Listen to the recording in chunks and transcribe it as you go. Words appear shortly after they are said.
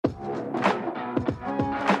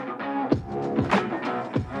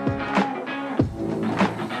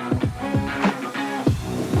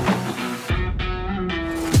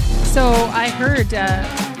I heard,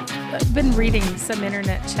 I've been reading some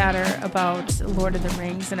internet chatter about Lord of the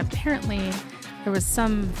Rings, and apparently there was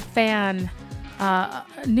some fan,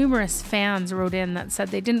 numerous fans wrote in that said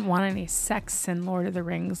they didn't want any sex in Lord of the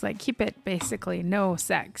Rings. Like, keep it basically no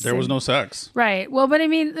sex. There was no sex. Right. Well, but I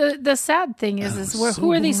mean, the sad thing is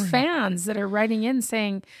who are these fans that are writing in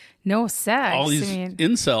saying no sex? All these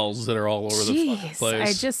incels that are all over the fucking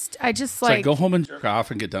place. I just it's like go home and jerk off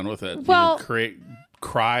and get done with it. Well,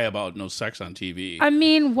 cry about no sex on TV. I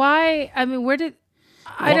mean, why? I mean, where did...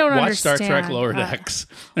 I don't understand. Watch Star Trek Lower Decks.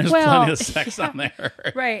 There's plenty of sex on there.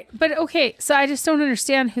 Right. But okay, so I just don't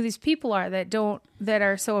understand who these people are that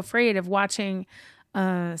are so afraid of watching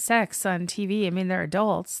sex on TV. I mean, they're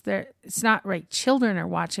adults. It's not right. Children are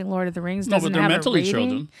watching Lord of the Rings. No, but they're mentally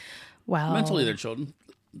children. Well, mentally they're children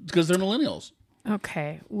because they're millennials.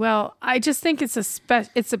 Okay. Well, I just think it's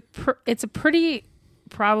a pretty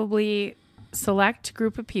probably select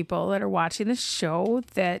group of people that are watching the show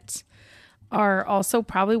that are also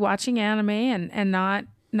probably watching anime and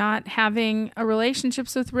not having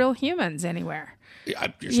relationships with real humans anywhere.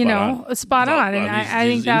 Yeah, spot on. And I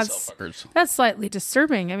think that's slightly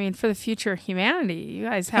disturbing. I mean, for the future of humanity, you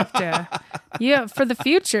guys have to, for the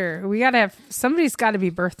future, somebody's got to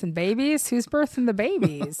be birthing babies. Who's birthing the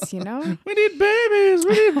babies, We need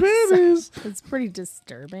babies. So it's pretty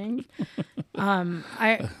disturbing.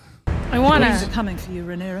 I want to. The Rings are coming for you,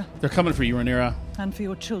 Rhaenyra. They're coming for you, Rhaenyra. And for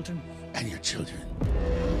your children. And your children.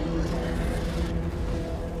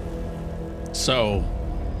 So,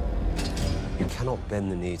 you cannot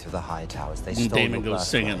bend the knee to the high towers. They stole Daemon goes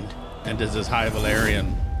singing and does his high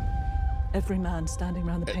Valyrian. Every man standing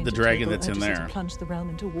around the painted the dragon table that's in there to plunge the realm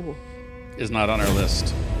into war. Is not on our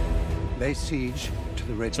list. Lay siege to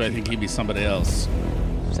the Red So I think he'd be somebody else.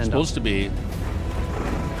 Supposed to be.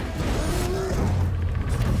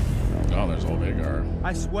 Oh, there's old Agar.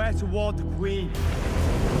 I swear to ward the Queen.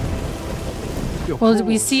 Well,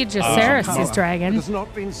 we see Jacaerys' dragon. It has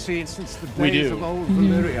not been seen since the days of old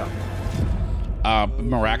Valyria.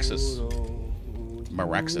 Meraxus.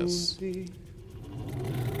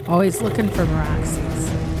 Always looking for Meraxus.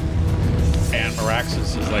 And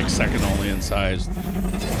Meraxus is like second only in size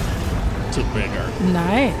to Agar.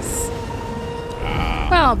 Nice.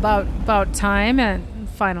 Well, about time, and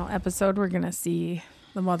final episode, we're going to see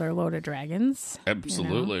the mother load of dragons.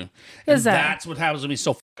 Absolutely. That's what happens when me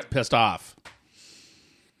so fucking pissed off.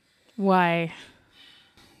 Why?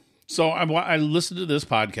 So I listened to this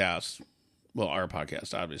podcast. Well, our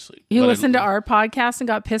podcast, obviously. You listened to our podcast and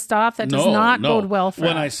got pissed off? That does not bode well for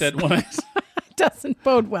us. It doesn't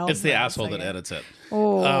bode well. It's the asshole that edits it.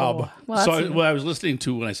 Oh. I was listening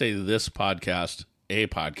to, when I say this podcast, a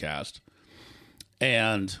podcast,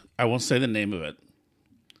 and I won't say the name of it,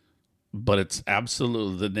 but it's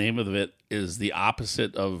absolutely, the name of it is the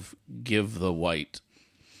opposite of Give the White.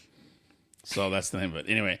 So that's the name of it.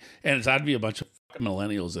 Anyway, and it's got to be a bunch of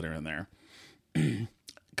millennials that are in there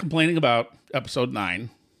complaining about episode 9.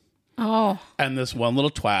 Oh. And this one little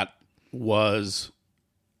twat was,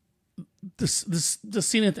 the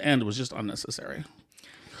scene at the end was just unnecessary.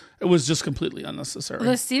 It was just completely unnecessary.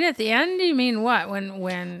 The scene at the end? You mean what?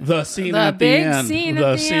 When the scene at the end,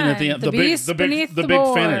 the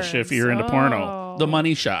big finish. If you're into porno, the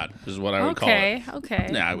money shot is what I would call it. Okay.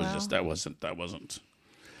 Yeah, that wasn't.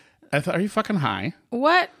 I thought, are you fucking high?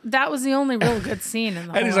 What? That was the only real good scene in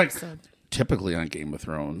the whole episode. Typically on Game of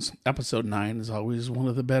Thrones, episode 9 is always one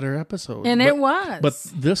of the better episodes. And it was. But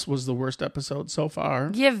this was the worst episode so far.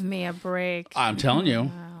 Give me a break. I'm telling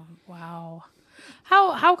you. Wow.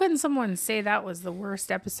 How can someone say that was the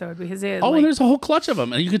worst episode? Because and there's a whole clutch of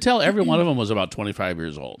them, and you could tell every one of them was about 25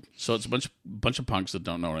 years old. So it's a bunch of punks that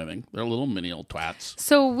don't know anything. They're little mini old twats.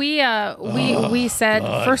 So we said,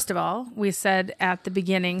 first of all, we said at the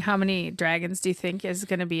beginning, how many dragons do you think is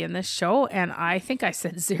going to be in this show? And I think I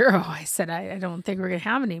said 0. I said I don't think we're going to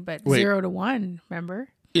have any, but 0 to 1. Remember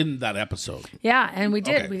in that episode? Yeah, and we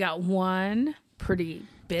did. Okay. We got one pretty.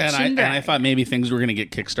 And I thought maybe things were going to get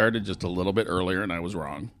kickstarted just a little bit earlier, and I was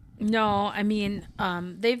wrong. No, I mean,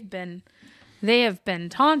 they have been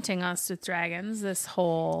taunting us with dragons this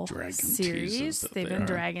whole series. They've been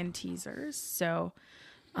dragon teasers, so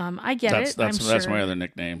I get it. That's my other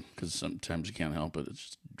nickname, because sometimes you can't help it. It's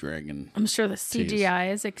just dragon. I'm sure the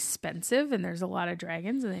CGI is expensive, and there's a lot of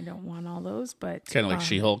dragons, and they don't want all those. But kind of like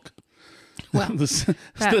She-Hulk. Well, the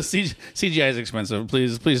CGI is expensive.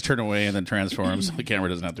 Please turn away and then transform so the camera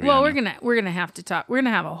doesn't have to be. Well, we're gonna have to talk. We're gonna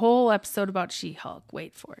have a whole episode about She-Hulk.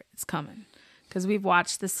 Wait for it; it's coming. because we've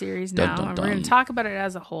watched the series now, and we're going to talk about it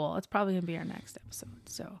as a whole. It's probably going to be our next episode.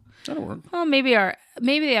 So that'll work. Well, maybe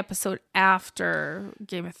the episode after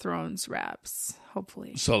Game of Thrones wraps.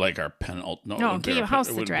 Hopefully. So like our penultimate. No, Game of House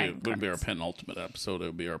of the Dragon. It wouldn't be our penultimate episode. It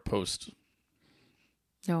would be our post.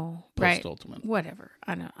 No, right? Ultimate. Whatever.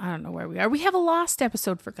 I don't know where we are. We have a lost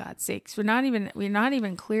episode, for God's sakes. We're not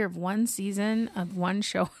even clear of one season of one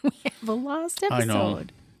show. We have a lost episode. I know,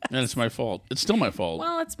 and it's my fault. It's still my fault.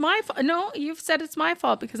 Well, it's my fault. No, you've said it's my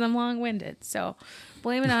fault because I'm long-winded. So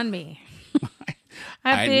blame it on me.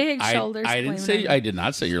 I have big shoulders. I did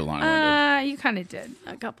not say you're long-winded. You kind of did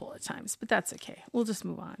a couple of times, but that's okay. We'll just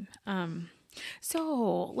move on.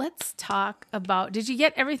 So let's talk about, did you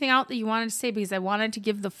get everything out that you wanted to say? Because I wanted to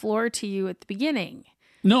give the floor to you at the beginning.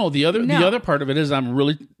 No, the other part of it is I'm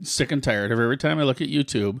really sick and tired of every time I look at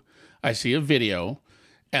YouTube, I see a video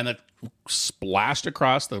and it splashed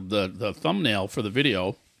across the thumbnail for the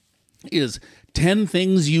video is 10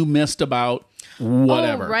 things you missed about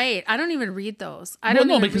whatever. Oh, right. I don't even read those. But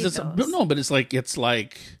it's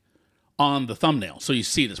like on the thumbnail. So you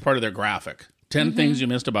see it as part of their graphic. 10 things you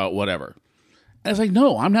missed about whatever. And I was like,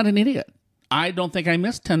 no, I'm not an idiot. I don't think I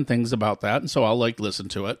missed 10 things about that. And so I'll listen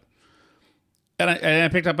to it. And I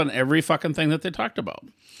picked up on every fucking thing that they talked about.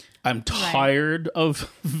 I'm tired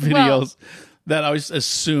of videos that I always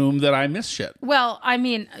assume that I miss shit. Well, I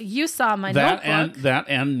mean, you saw my notebook. That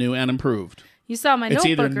and new and improved. You saw my notebook.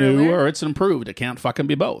 It's either new earlier. or it's improved. It can't fucking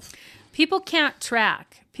be both. People can't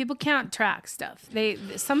track stuff.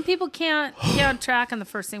 Some people can't track on the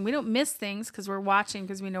first thing. We don't miss things because we're watching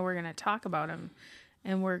because we know we're going to talk about them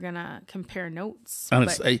and we're going to compare notes. And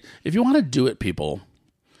if you want to do it, people,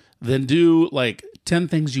 then do 10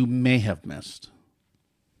 things you may have missed.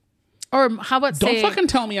 Or how about don't fucking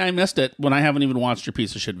tell me I missed it when I haven't even watched your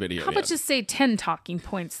piece of shit video. How about just say 10 talking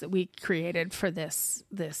points that we created for this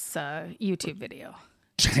YouTube video?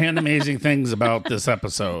 10 amazing things about this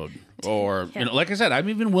episode. Or, like I said, I'm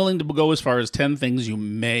even willing to go as far as 10 things you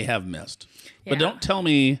may have missed. Yeah. But don't tell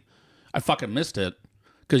me I fucking missed it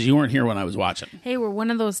because you weren't here when I was watching. Hey, we're one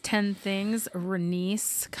of those 10 things.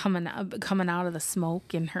 Renice coming out of the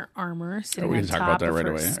smoke in her armor. Are we going to talk about that right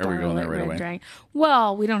away? Are we going there right away? Dragon.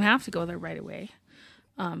 Well, we don't have to go there right away.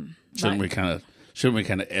 Shouldn't we kind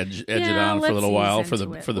of edge it on for a little while for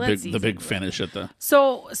the big finish at the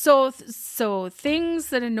So things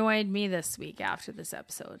that annoyed me this week after this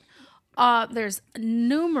episode. There's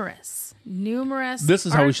numerous. This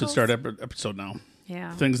is how we should start episode now.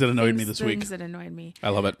 Yeah. Things that annoyed me this week. Things that annoyed me. I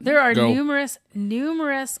love it. There are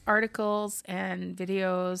numerous articles and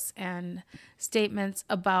videos and statements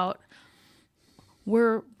about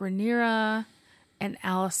were Rhaenyra and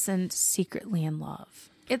Alicent secretly in love.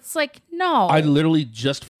 It's like, no. I literally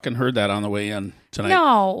just fucking heard that on the way in tonight.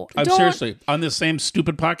 No. I'm seriously, on this same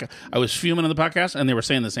stupid podcast. I was fuming on the podcast and they were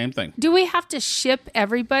saying the same thing. Do we have to ship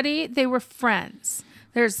everybody? They were friends.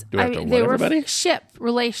 They were ship,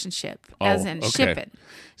 relationship, as in ship it.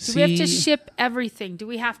 Do we have to ship everything? Do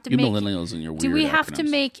we have to make millennials and your weird Do we have acronyms. to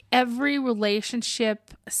make every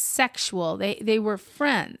relationship sexual? They were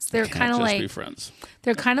friends. They're kind of like friends.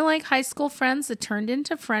 They're kind of like high school friends that turned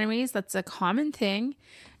into frenemies. That's a common thing.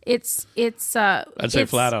 I'd say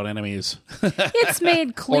flat out enemies. It's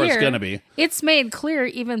made clear. Or it's gonna be. It's made clear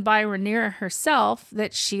even by Rhaenyra herself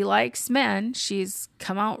that she likes men. She's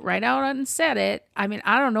come out right out and said it. I mean,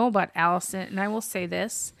 I don't know about Alicent, and I will say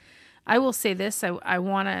this. I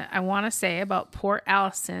wanna say about poor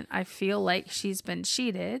Alicent. I feel like she's been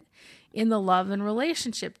cheated in the love and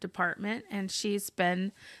relationship department, and she's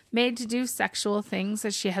been made to do sexual things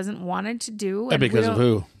that she hasn't wanted to do. And because of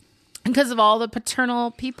who? Because of all the paternal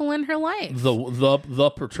people in her life.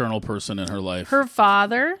 The paternal person in her life. Her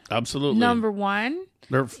father. Absolutely. Number one.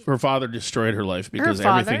 Her father destroyed her life because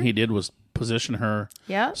everything he did was position her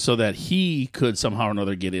so that he could somehow or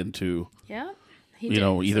another get into,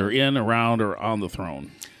 either in, around, or on the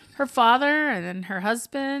throne. Her father and then her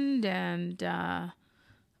husband and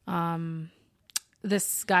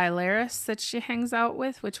this guy Laris that she hangs out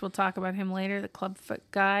with, which we'll talk about him later, the clubfoot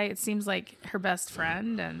guy. It seems like her best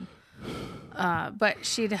friend, and but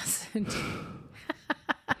she doesn't.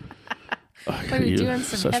 Are you doing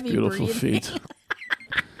some such heavy beautiful breathing? feet.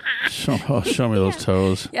 Show me those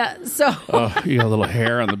toes. Yeah. So you got a little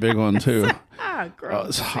hair on the big one too. Gross. Oh,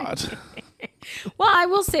 it's hot. Well, I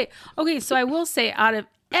will say, okay, so I will say out of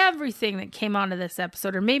everything that came out of this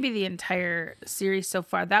episode, or maybe the entire series so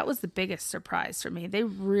far, that was the biggest surprise for me. They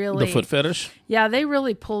really... The foot fetish? Yeah, they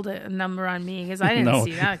really pulled a number on me because I didn't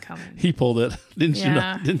see that coming. He pulled it. Didn't you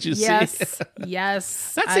know? Didn't you see?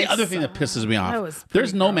 Yes. That's the other thing that pisses me off.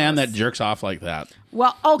 There's no man that jerks off like that.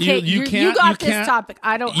 Well, okay, you got this topic.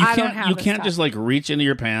 I don't have You can't just like reach into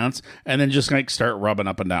your pants and then just like start rubbing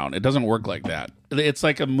up and down. It doesn't work like that. It's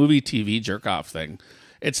like a movie TV jerk off thing.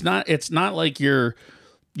 It's not like you're,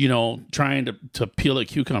 trying to peel a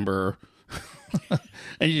cucumber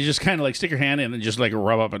and you just kind of like stick your hand in and just like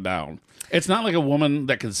rub up and down. It's not like a woman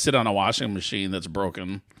that can sit on a washing machine that's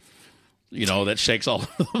broken, that shakes all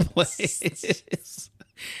over the place.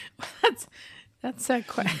 That's a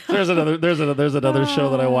question. There's another show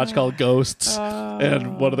that I watch called Ghosts,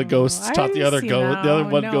 and one of the ghosts taught the other ghost. The other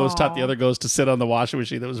one ghost taught the other ghost to sit on the washing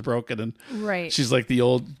machine that was broken, and she's like the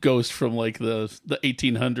old ghost from like the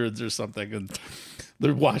 1800s or something, and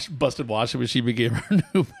the busted washing machine became her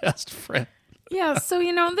new best friend. Yeah, so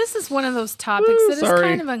this is one of those topics that is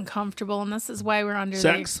kind of uncomfortable, and this is why we're under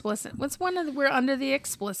the explicit. We're under the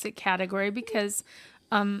explicit category because.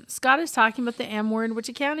 Scott is talking about the M word, which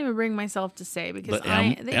I can't even bring myself to say because the M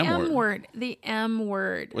word. I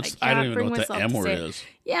don't even know what the M word is.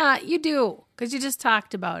 Yeah, you do because you just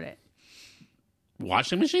talked about it.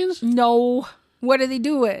 Washing machines? No. What are they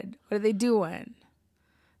doing?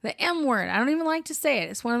 The M word. I don't even like to say it.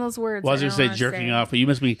 It's one of those words. Well, I was going to say jerking off, but you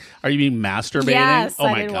must be. Are you being masturbating? Yes, oh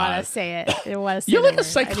my I didn't God. want to say it. You're like a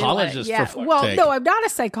psychologist. No, I'm not a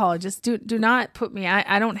psychologist. Do not put me.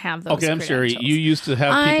 I don't have those. Okay, I'm sure you used to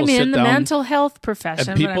have people sit down. I'm in the mental health profession,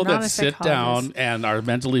 and people but I'm not that a sit down and are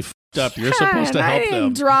mentally up. You're God, supposed to help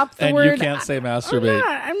them. Drop the and word. you can't say masturbate.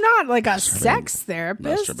 I'm not like a sex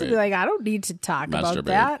therapist to be like, I don't need to talk about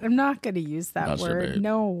that. I'm not going to use that word.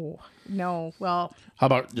 No. Well, how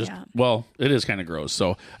about just? Yeah. Well, it is kind of gross.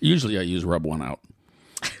 So usually I use rub one out.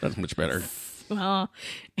 That's much better. Well,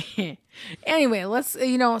 anyway, let's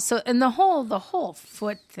So and the whole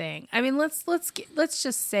foot thing. I mean, let's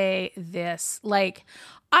just say this. Like,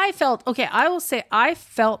 I will say I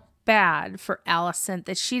felt bad for Allison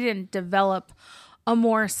that she didn't develop a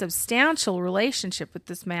more substantial relationship with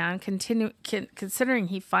this man, considering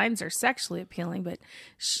he finds her sexually appealing, but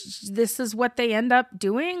this is what they end up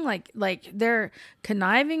doing. Like they're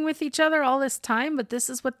conniving with each other all this time, but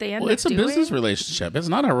this is what they end up doing. It's a business relationship. It's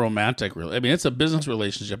not a romantic I mean, it's a business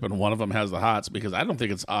relationship, and one of them has the hots, because I don't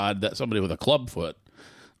think it's odd that somebody with a club foot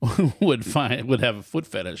would have a foot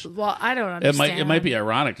fetish. Well, I don't understand. It might be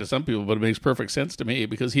ironic to some people, but it makes perfect sense to me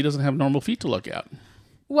because he doesn't have normal feet to look at.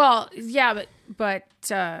 Well, yeah, but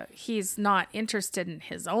he's not interested in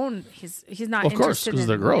his own. He's not interested in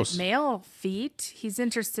they're gross. Male feet. He's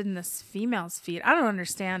interested in this female's feet. I don't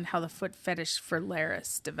understand how the foot fetish for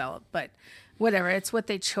Laris developed, but whatever. It's what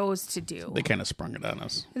they chose to do. They kind of sprung it on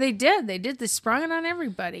us. They did. They sprung it on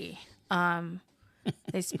everybody.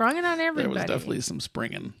 They sprung it on everybody. There was definitely some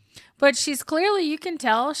springing. But she's clearly, you can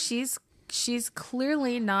tell, she's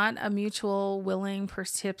clearly not a mutual willing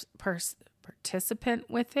participant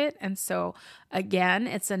with it, and so again,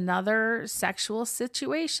 it's another sexual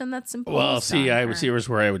situation that's imposed. Well, see, here's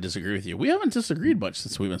where I would disagree with you. We haven't disagreed much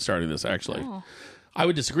since we've been starting this. Actually, I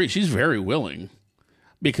would disagree. She's very willing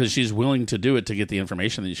because she's willing to do it to get the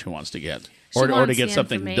information that she wants to get, or to get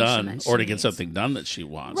something done, that she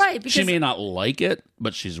wants. Right? Because she may not like it,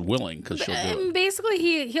 but she's willing because she'll do it.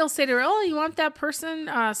 Basically, he'll say to her, "Oh, you want that person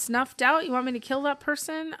snuffed out? You want me to kill that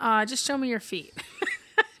person? Just show me your feet."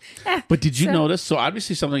 But did you notice? So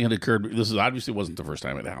obviously something had occurred. This obviously wasn't the first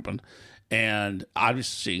time it happened. And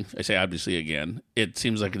obviously, I say obviously again, it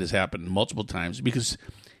seems like it has happened multiple times because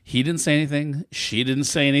he didn't say anything. She didn't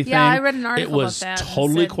say anything. Yeah, I read an article about that. It was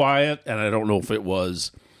totally quiet. And I don't know if it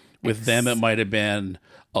was with them. It might have been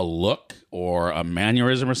a look or a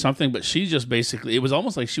mannerism or something. But she just basically, it was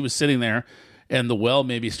almost like she was sitting there and the well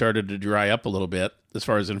maybe started to dry up a little bit as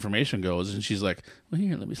far as information goes. And she's like, well,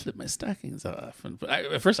 here, let me slip my stockings off. And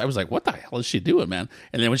at first I was like, what the hell is she doing, man?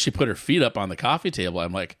 And then when she put her feet up on the coffee table,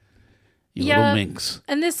 I'm like, you little minx.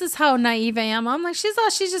 And this is how naive I am. I'm like, she's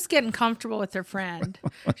just getting comfortable with her friend.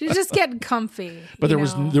 She's just getting comfy. But there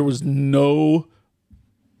was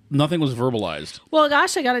nothing was verbalized. Well,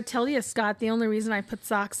 gosh, I got to tell you, Scott, the only reason I put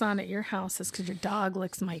socks on at your house is because your dog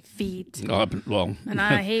licks my feet. Well, and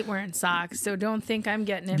I hate wearing socks, so don't think I'm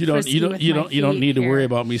getting it. You don't need to worry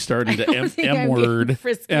about me starting to M word.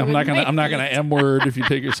 I'm not gonna M word if you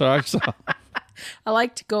take your socks off. I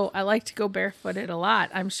like to go barefooted a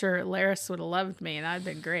lot. I'm sure Laris would have loved me, and I'd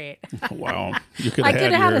been great. Wow. I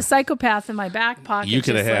could have had a psychopath in my back pocket. You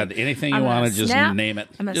could have had anything you wanted, just name it.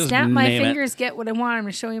 I'm going to snap my fingers, get what I want. I'm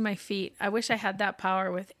going to show you my feet. I wish I had that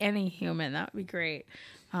power with any human. That would be great.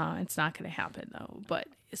 It's not going to happen, though. But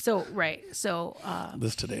this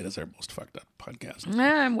today is our most fucked up podcast.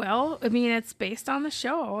 Well, I mean, it's based on the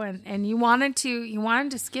show, and you wanted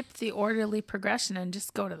to skip the orderly progression and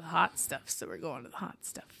just go to the hot stuff. So we're going to the hot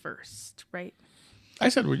stuff first, right? I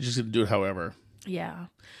said we're just going to do it however. Yeah.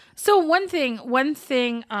 So one thing.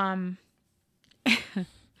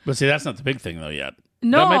 But see, that's not the big thing though yet.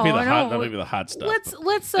 No, that might be the hot stuff.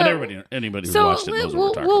 Let's. And anybody who watched it knows what we're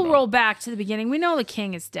talking about. We'll roll back to the beginning. We know the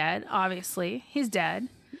king is dead. Obviously, he's dead.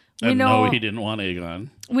 No, he didn't want Aegon.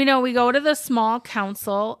 We know we go to the small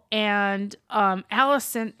council, and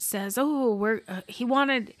Alicent says, he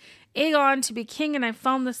wanted Aegon to be king, and I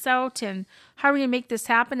found this out, and how are we going to make this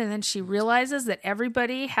happen? And then she realizes that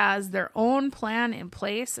everybody has their own plan in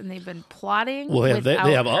place, and they've been plotting. Well, they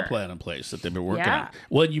have a plan in place that they've been working on.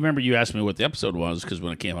 Well, you remember you asked me what the episode was, because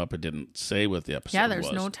when it came up, it didn't say what the episode was. Yeah,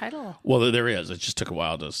 there's no title. Well, there is. It just took a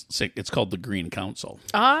while to say. It's called the Green Council.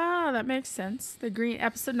 Ah, that makes sense.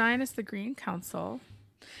 Episode 9 is the Green Council.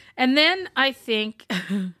 And then I think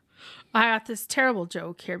I got this terrible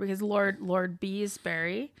joke here, because Lord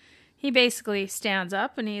Beesbury, he basically stands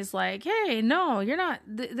up and he's like, "Hey, no, you're not.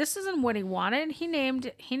 This isn't what he wanted. He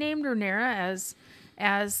named Rhaenyra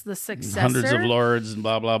as the successor. Hundreds of lords and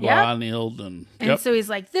blah blah blah, and so he's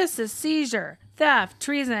like, this is seizure, theft,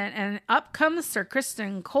 treason, and up comes Sir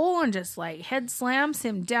Criston Cole and just like head slams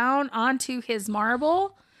him down onto his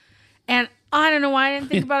marble. And I don't know why I didn't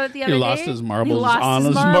think about it the other day. He lost his marbles on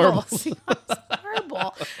his marbles. He lost his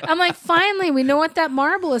marble. I'm like, finally, we know what that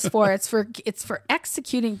marble is for. It's for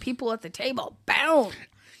executing people at the table. Boom.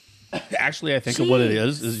 Actually, I think of what it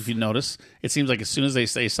is if you notice, it seems like as soon as they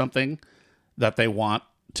say something that they want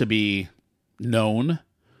to be known,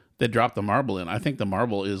 they drop the marble in. I think the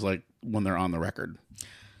marble is like when they're on the record.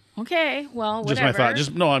 Okay, well, whatever.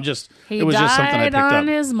 Just my thought. He it was just something I picked up. He died on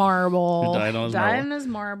his marble.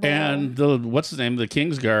 And what's his name? The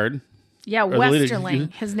King's Guard. Yeah,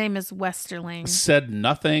 Westerling. His name is Westerling. Said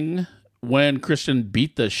nothing when Christian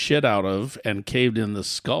beat the shit out of and caved in the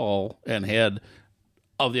skull and head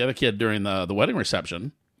of the other kid during the wedding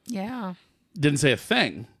reception. Yeah. Didn't say a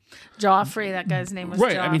thing. Joffrey, that guy's name was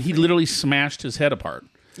right. Joffrey. I mean, he literally smashed his head apart.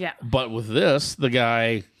 Yeah. But with this, the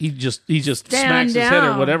guy, he just smacks his head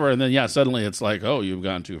or whatever, and then suddenly it's like, oh, you've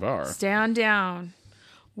gone too far. Stand down.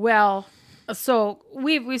 Well, so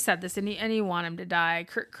we said this, and you want him to die.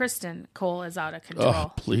 Criston Cole is out of control.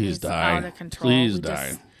 Oh, please die. Out of control. Please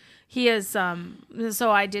die. He is,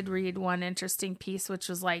 so I did read one interesting piece, which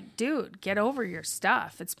was like, dude, get over your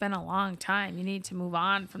stuff. It's been a long time. You need to move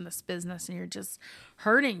on from this business, and you're just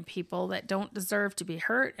hurting people that don't deserve to be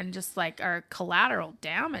hurt and just like are collateral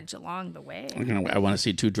damage along the way. I want to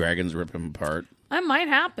see two dragons rip him apart. That might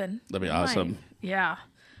happen. That'd be awesome. Yeah.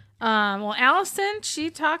 Well, Alicent, she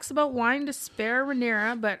talks about wanting to spare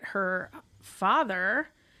Rhaenyra, but her father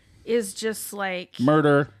is just like...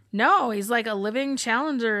 Murder. No, he's like a living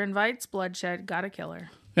challenger, invites bloodshed, gotta kill her.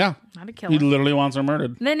 Yeah. Gotta kill her. He literally wants her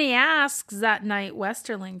murdered. And then he asks that night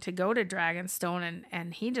Westerling to go to Dragonstone,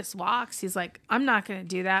 and he just walks. He's like, I'm not going to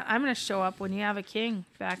do that. I'm going to show up when you have a king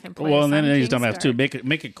back in place. Well, and then he's dumbass too. Make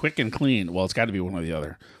it quick and clean. Well, it's got to be one or the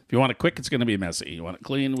other. If you want it quick, it's going to be messy. You want it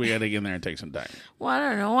clean, we got to get in there and take some time. Well, I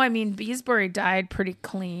don't know. I mean, Beesbury died pretty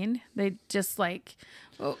clean. They just like...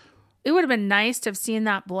 Well, it would have been nice to have seen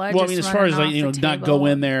that blood. Well, I mean, as far as like, not go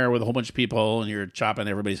in there with a whole bunch of people and you're chopping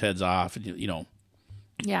everybody's heads off, and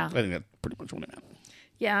Yeah, I think that's pretty much what it meant.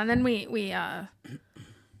 Yeah, and then we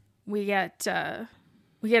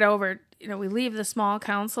get over. We leave the small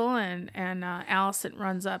council, and Alicent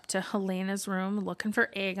runs up to Helena's room looking for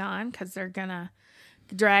Aegon, because they're gonna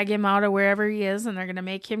drag him out of wherever he is, and they're gonna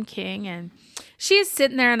make him king. And she's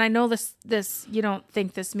sitting there, and I know this you don't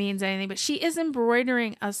think this means anything, but she is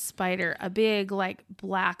embroidering a spider, a big like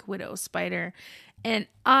black widow spider, and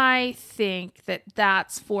I think that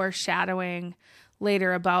that's foreshadowing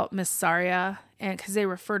later about Missaria, and because they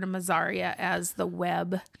refer to Missaria as the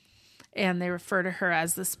web, and they refer to her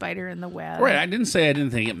as the spider in the web. Right. I didn't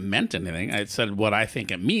think it meant anything. I said what I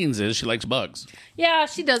think it means is she likes bugs. Yeah,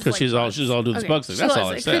 she does. Because she's all doing this bug thing. That's all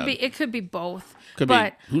I said. It could be both. Who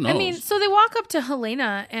knows? I mean, so they walk up to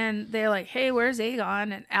Helena and they're like, "Hey, where's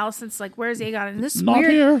Aegon?" And Alicent's like, "Where's Aegon?" And this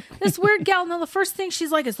weird gal. No, the first thing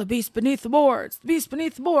she's like is the beast beneath the boards. The beast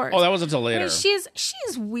beneath the boards. Oh, that wasn't until later. I mean,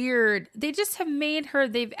 she's weird. They just have made her.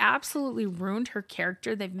 They've absolutely ruined her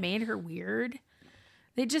character. They've made her weird.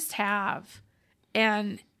 They just have.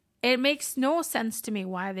 And it makes no sense to me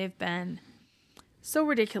why they've been so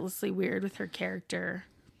ridiculously weird with her character.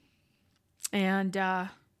 And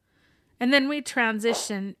then we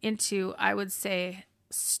transition into, I would say,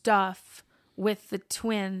 stuff with the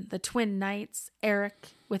twin knights, Eric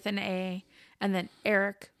with an A, and then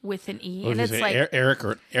Eric with an E. What and it's like Eric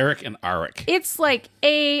and Arik. It's like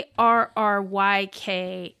ARRYK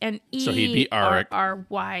and So he'd be Arik.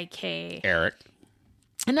 ERRYK. Eric.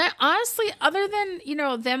 And I honestly, other than,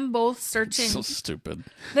 them both searching. So stupid.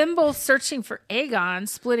 Them both searching for Aegon,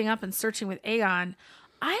 splitting up and searching with Aegon,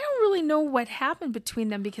 I don't really know what happened between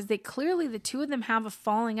them because the two of them have a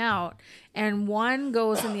falling out and one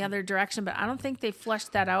goes in the other direction, but I don't think they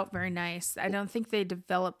fleshed that out very nice. I don't think they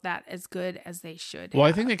developed that as good as they should. Well,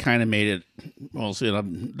 I think they kind of made it, I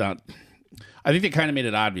think they kind of made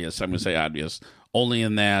it obvious. I'm going to say obvious, only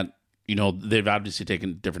in that, they've obviously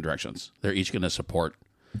taken different directions. They're each going to support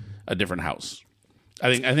a different house.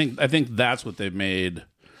 I think that's what they've made.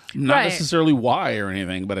 Not necessarily why or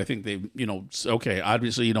anything, but I think they,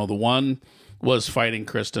 obviously, the one was fighting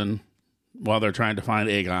Kristen while they're trying to find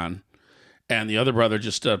Aegon, and the other brother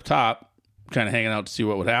just stood up top, kind of hanging out to see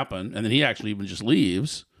what would happen, and then he actually even just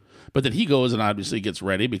leaves, but then he goes and obviously gets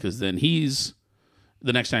ready because then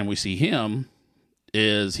the next time we see him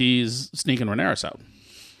he's sneaking Rhaenyra out.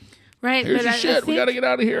 Right. Here's your shit. We got to get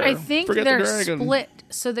out of here. I think Forget they're the dragon. split.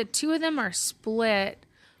 So the two of them are split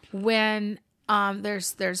when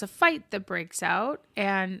there's a fight that breaks out,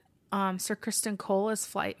 and Sir Criston Cole is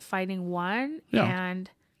fighting one, and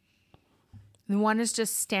the one is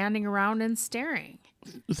just standing around and staring.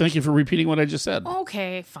 Thank you for repeating what I just said.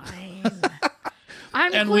 Okay, fine.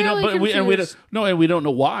 I'm and clearly confused. we don't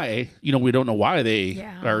know why. We don't know why they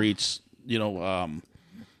are each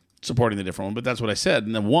supporting the different one. But that's what I said.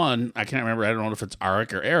 And then one, I can't remember. I don't know if it's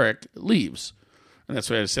Arik or Eric, leaves. And that's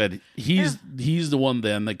what I said. He's the one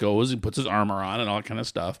then that goes and puts his armor on and all that kind of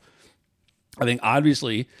stuff. I think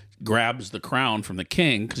obviously grabs the crown from the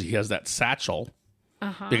king because he has that satchel.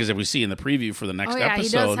 Because if we see in the preview for the next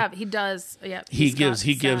episode, he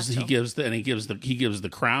gives the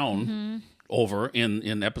crown over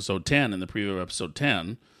in episode 10 in the preview of episode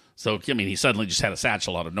 10. So I mean, he suddenly just had a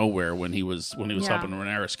satchel out of nowhere when he was helping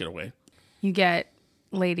Rhaenyra get away. You get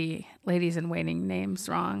ladies in waiting names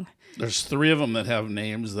wrong. There's 3 of them that have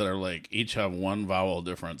names that are like each have one vowel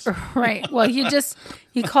difference. Right. Well, he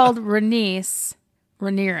called Rhaenys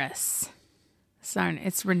Rhaenyra. Sorry,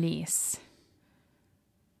 it's Rhaenys.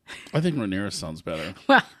 I think Rhaenyra sounds better.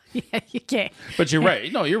 Well, yeah, you can't. But you're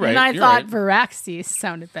right. No, you're right. And I you're thought right. Varaxes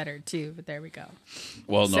sounded better too, but there we go.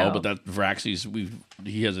 Well, no, but that Varaxes,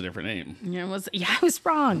 he has a different name. Yeah, I was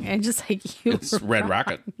wrong. And just like you. It's Red wrong.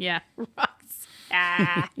 Rocket. Yeah.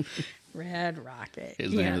 Red Rocket.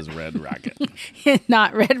 His name is Red Rocket.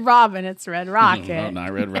 Not Red Robin, it's Red Rocket. No,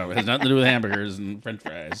 not Red Robin. It has nothing to do with hamburgers and french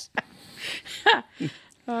fries.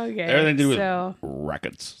 Okay. Everything to do with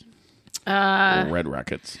rockets. Red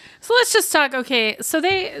Rockets. So let's just talk. Okay, so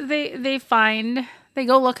they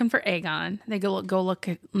go looking for Aegon. They go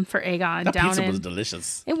looking for Aegon. That pizza was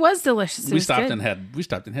delicious. It was delicious. We stopped and had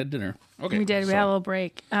dinner. Okay, we did. We had a little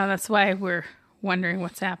break. That's why we're wondering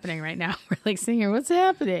what's happening right now. We're like sitting here, what's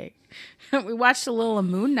happening? We watched a little of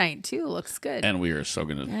Moon Knight too. Looks good. And we are so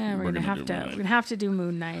gonna. Yeah, we're gonna have to do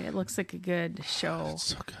Moon Knight. It looks like a good show. It's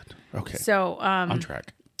so good. Okay. So on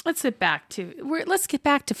track. Let's get back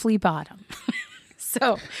to Flea Bottom.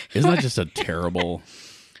 So isn't that just a terrible?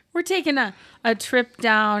 We're taking a trip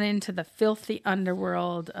down into the filthy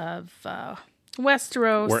underworld of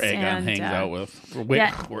Westeros, where Aegon hangs out with.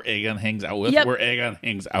 Where Aegon hangs out with. Yep. Where Aegon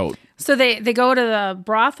hangs out. So they go to the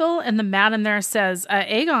brothel, and the madam there says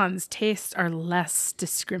Aegon's tastes are less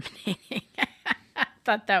discriminating. I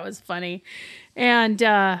thought that was funny, and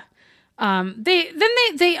they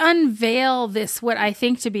unveil this, what I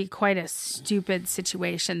think to be quite a stupid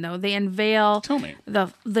situation, though. They unveil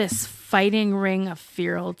this fighting ring of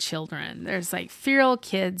Fearell children. There's like Fearell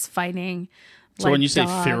kids fighting. So when you say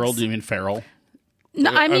Fearell, do you mean Ferrel? No,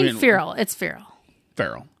 I mean Fearell. It's Fearell.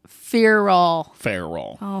 Fearell.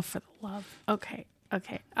 Oh, for the love. Okay.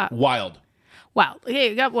 Wild. Yeah,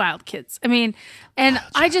 you got wild kids. I mean, and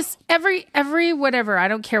I just every whatever, I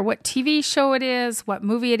don't care what TV show it is, what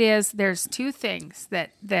movie it is, there's 2 things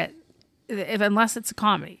that if unless it's a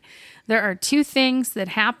comedy, there are 2 things that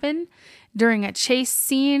happen during a chase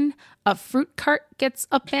scene. A fruit cart gets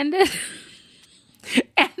upended.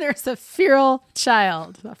 And there's a feral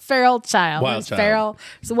child. It's a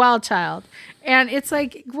wild child. And it's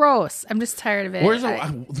like gross. I'm just tired of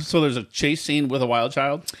it. So there's a chase scene with a wild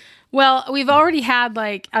child? Well, we've already had,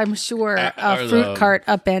 like, I'm sure, a fruit cart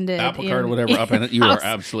upended. Apple cart or whatever upended. You are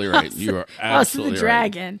absolutely right. You are absolutely the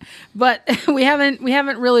dragon. But we haven't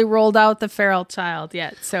really rolled out the feral child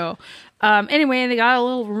yet. So anyway, they got a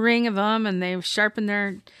little ring of them, and they've sharpened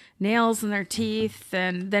their nails and their teeth.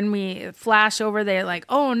 And then we flash over. They're like,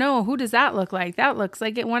 oh, no, who does that look like? That looks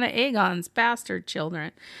like one of Aegon's bastard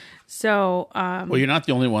children. So. Well, you're not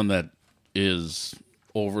the only one that is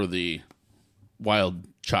over the wild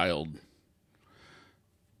child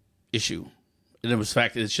issue. And it was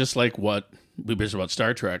fact, it's just like what we bitched about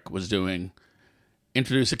Star Trek was doing.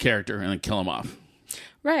 Introduce a character and then kill him off.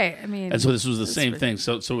 Right. I mean, and so this was the same thing.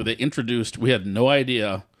 So they introduced, we had no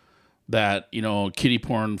idea that, kiddie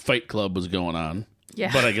porn Fight Club was going on.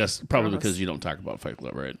 Yeah. But I guess probably because you don't talk about Fight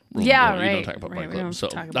Club, right? Right. You don't talk about Fight Club. So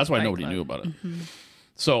that's why nobody knew about it. Mm-hmm.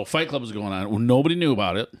 So Fight Club was going on. Well, nobody knew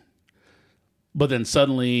about it. But then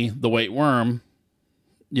suddenly the White Worm,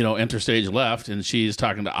 enter stage left, and she's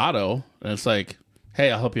talking to Otto, and it's like,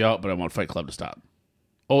 hey, I'll help you out, but I want Fight Club to stop.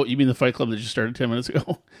 Oh, you mean the Fight Club that you started 10 minutes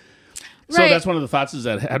ago? So that's one of the thoughts is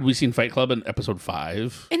that had we seen Fight Club in episode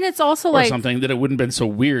 5, and it's also or something, that it wouldn't have been so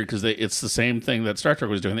weird because it's the same thing that Star Trek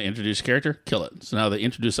was doing. They introduced a character, kill it. So now they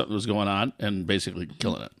introduced something that was going on and basically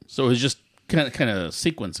killing it. So it was just kind of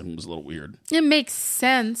sequencing was a little weird. It makes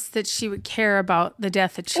sense that she would care about the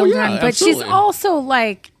death of children, but absolutely. She's also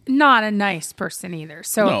like not a nice person either.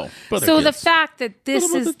 So, the fact that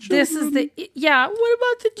this is the what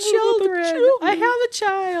about the children? I have a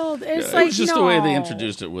child. It's like it was just the way they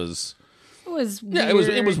introduced it was. It was weird. Yeah,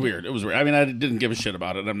 it was weird. It was weird. I mean, I didn't give a shit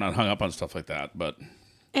about it. I'm not hung up on stuff like that, but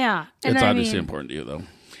it's obviously important to you, though.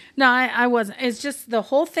 No, I wasn't. It's just the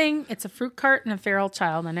whole thing. It's a fruit cart and a feral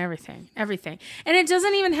child and everything. And it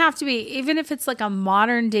doesn't even have to be, even if it's like a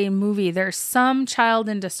modern day movie, there's some child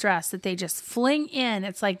in distress that they just fling in.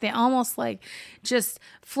 It's like they almost like just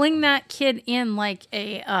fling that kid in like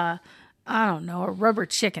a rubber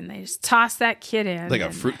chicken. They just toss that kid in. Like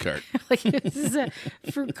a fruit cart. Like this is a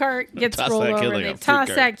fruit cart gets rolled over. They toss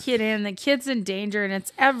that kid in. The kid's in danger, and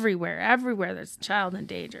it's everywhere. Everywhere there's a child in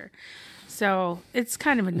danger. So it's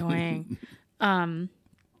kind of annoying. So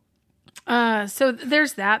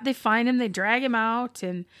there's that. They find him. They drag him out,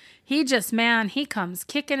 and he comes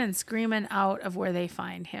kicking and screaming out of where they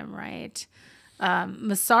find him. Right.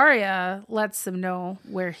 Massaria lets them know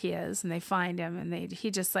where he is, and they find him, and he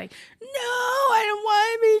just like, no, I don't want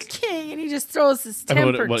to be king, and he just throws his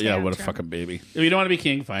temper tantrum. What a fucking baby. If you don't want to be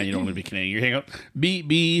king, fine. You don't want to be king. You hang out,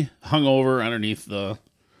 be hung over underneath the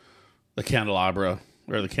candelabra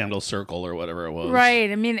or the candle circle or whatever it was.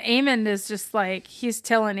 Right. I mean, Aemond is just like, he's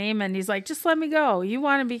telling Aemond, he's like, just let me go. You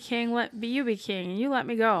want to be king, you be king, and you let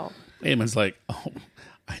me go. Aemond's like, oh,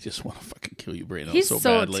 I just want to fucking kill you, Brano, he's so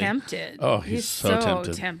badly. Tempted. Oh, he's so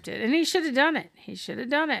tempted. And he should have done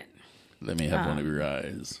it. Let me have one of your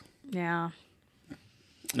eyes. Yeah.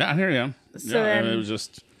 Yeah, here you go. So then, it was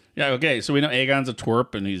just... Yeah, okay, so we know Aegon's a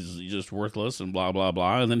twerp and he's just worthless and blah, blah,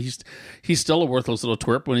 blah. And then he's still a worthless little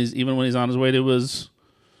twerp when he's on his way to his...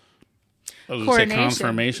 I was going to say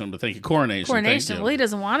confirmation, but thank you. Coronation. Well, he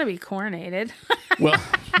doesn't want to be coronated. Well,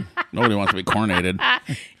 nobody wants to be coronated.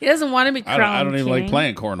 He doesn't want to be crowned I don't even king. like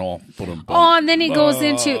playing cornhole. And then he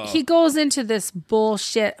goes into this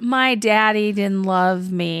bullshit. My daddy didn't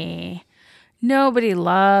love me. Nobody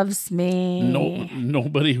loves me.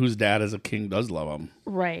 Nobody whose dad is a king does love him.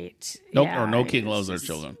 Right. No king loves their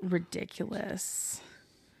children. Ridiculous.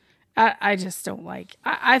 I just don't like.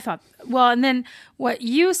 I thought. Well, and then what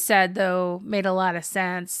you said though made a lot of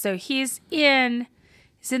sense. So he's in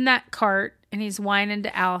that cart and he's whining to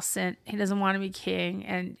Alicent. He doesn't want to be king,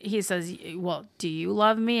 and he says, "Well, do you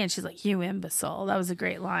love me?" And she's like, "You imbecile." That was a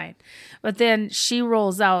great line. But then she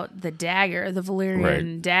rolls out the dagger, the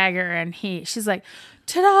Valyrian dagger, and she's like,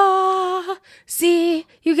 "Ta-da! See,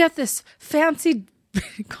 you get this fancy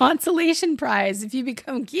consolation prize if you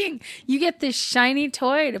become king. You get this shiny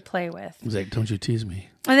toy to play with." He's like, "Don't you tease me."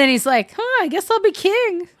 And then he's like, I guess I'll be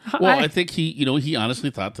king. Well, I think he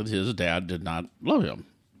honestly thought that his dad did not love him.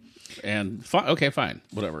 And fine,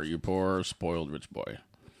 whatever. You poor spoiled rich boy.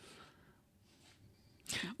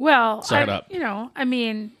 Well, suck it up. But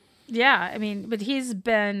he's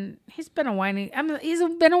been a whiny. He's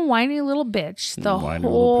been a whiny little bitch the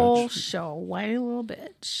whole show. Whiny little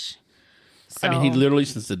bitch. So, he literally,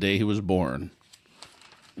 since the day he was born,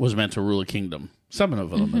 was meant to rule a kingdom. 7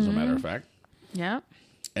 of them, as a matter of fact. Yeah.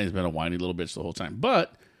 And he's been a whiny little bitch the whole time.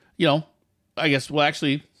 But, I guess not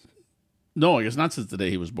since the day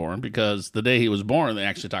he was born, because the day he was born, they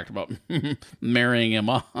actually talked about marrying him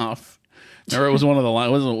off. Remember, it was one of the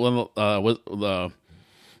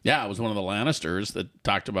Lannisters that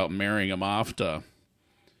talked about marrying him off to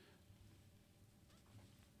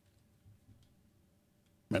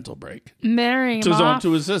mental break. Marrying him off.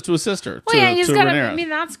 To his sister. Well, yeah, he's got to. Rhaenyra. I mean,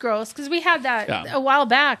 that's gross because we had that a while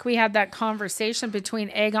back. We had that conversation between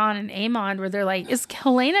Aegon and Aemon where they're like, "Is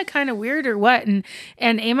Helena kind of weird or what?" And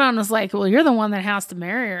Aemon was like, "Well, you're the one that has to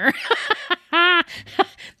marry her." That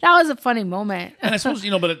was a funny moment. And I suppose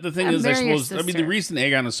but the thing is, I suppose, the reason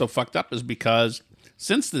Aegon is so fucked up is because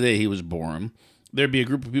since the day he was born, there'd be a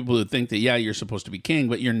group of people who think that you're supposed to be king,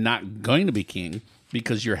 but you're not going to be king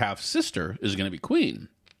because your half sister is going to be queen.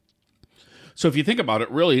 So if you think about it,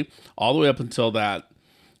 really, all the way up until that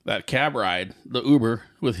cab ride, the Uber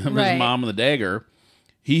with him, his mom, and the dagger,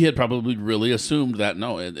 he had probably really assumed that,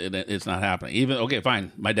 no, it's not happening. Even, okay,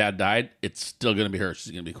 fine, my dad died, it's still going to be her.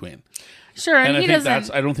 She's going to be queen. Sure, and I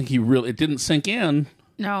think I don't think he really, it didn't sink in.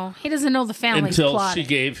 No, he doesn't know the family until plotting. she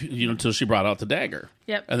gave, until she brought out the dagger.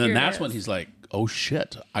 Yep. And then that's when he's like, oh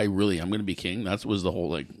shit, I'm going to be king. That was the whole,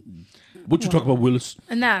 like, what you talk about, Willis?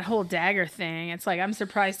 And that whole dagger thing, it's like, I'm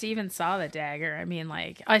surprised he even saw the dagger. I mean,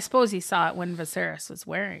 like, I suppose he saw it when Viserys was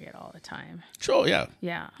wearing it all the time. Sure, yeah.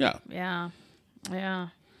 Yeah. Yeah. Yeah. Yeah.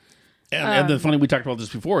 And the funny, we talked about this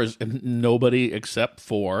before, is nobody except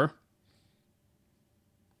for,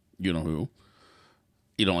 you know who,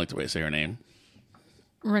 you don't like the way I say her name.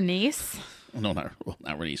 Rhaenys? No, not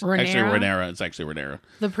Rhaenys. Rhaenyra? Actually, Rhaenyra. It's actually Rhaenyra.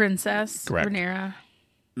 The princess? Correct. Rhaenyra.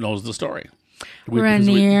 Knows the story.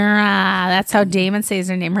 Rhaenyra. That's how Damon says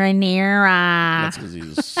her name. Rhaenyra. That's because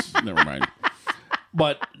he's... never mind.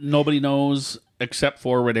 But nobody knows, except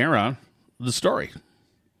for Rhaenyra, the story.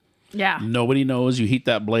 Yeah. Nobody knows you heat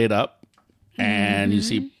that blade up and you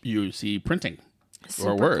see printing.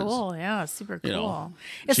 Super or words. Cool. Yeah, super cool. You know,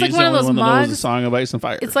 it's like one of those mugs. That knows the Song of Ice and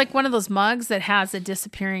Fire. It's like one of those mugs that has a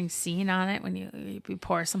disappearing scene on it when you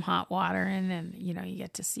pour some hot water in and you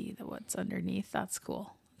get to see what's underneath. That's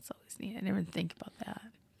cool. It's always neat. I never even think about that.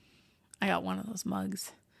 I got one of those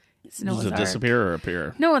mugs. It's Noah's Does it Ark. disappear or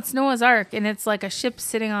appear? No, it's Noah's Ark, and it's like a ship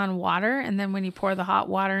sitting on water, and then when you pour the hot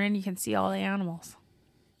water in, you can see all the animals.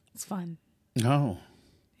 It's fun. Oh.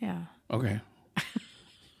 Yeah. Okay.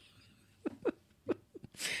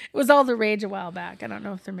 It was all the rage a while back. I don't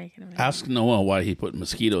know if they're making it. Ask Noah why he put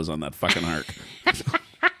mosquitoes on that fucking ark.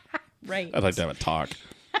 Right. I'd like to have a talk.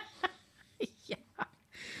 Yeah.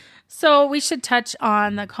 So we should touch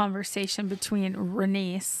on the conversation between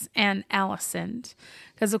Rhaenys and Alicent.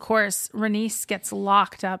 Because, of course, Rhaenys gets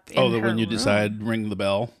locked up in her when you room. decide, ring the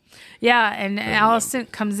bell. Yeah, and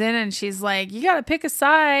Alicent comes in and she's like, you got to pick a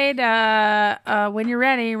side. When you're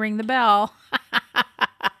ready, ring the bell.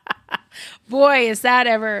 Boy, is that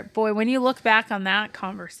ever... Boy, when you look back on that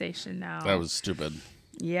conversation now... That was stupid.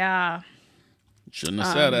 Yeah. Shouldn't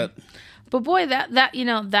have said it. But boy,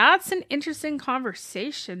 that's an interesting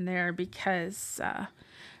conversation there because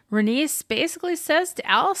Rhaenys basically says to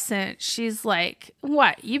Alicent, she's like,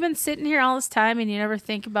 what? You've been sitting here all this time and you never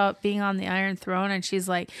think about being on the Iron Throne? And she's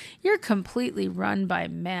like, you're completely run by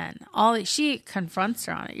men. She confronts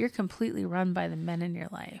her on it. You're completely run by the men in your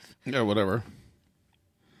life. Yeah, whatever.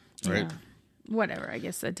 Right? Yeah. Whatever. I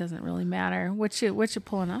guess that doesn't really matter. What you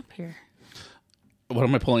pulling up here? What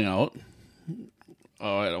am I pulling out?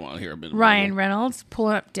 Oh, I don't want to hear a bit. Ryan Reynolds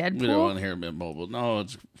pulling up Deadpool. We don't want to hear a bit mobile. No,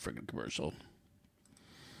 it's a freaking commercial.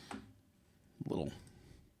 Little.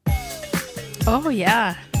 Oh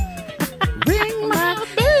yeah. Ring my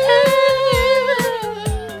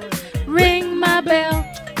bell. Ring my bell.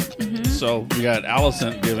 Mm-hmm. So we got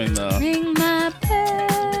Alicent giving the. Ring my bell.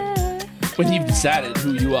 When you've decided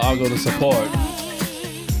who you are going to support.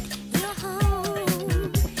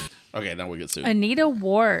 Okay, now we get sued. Anita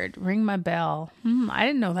Ward, Ring My Bell. I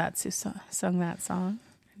didn't know that Sue sung that song.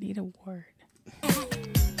 Anita Ward.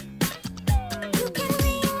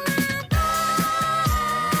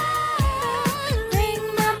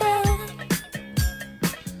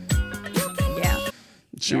 Yeah.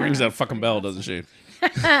 She rings that fucking bell, doesn't she?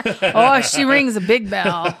 Oh, she rings a big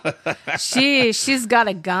bell. She's got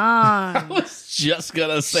a gong. I was just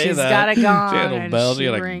gonna say she's that. She's got a gong. She had a bell. She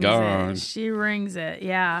had a gong. She rings it.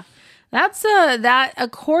 Yeah, that's that.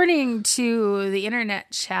 According to the internet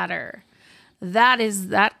chatter,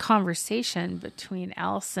 that conversation between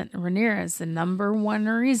Alicent and Rhaenyra is the number one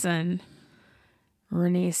reason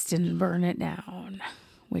Rhaenys didn't burn it down,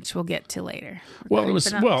 which we'll get to later.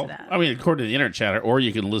 I mean, according to the internet chatter, or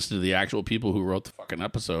you can listen to the actual people who wrote the fucking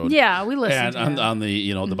episode. Yeah, we listened and to on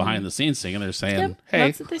the the behind the scenes thing, and they're saying, yep, "Hey,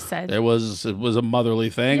 that's what they said. It was a motherly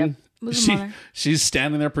thing. Yep. Was the mother? She's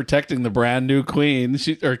standing there protecting the brand new queen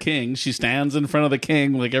or king. She stands in front of the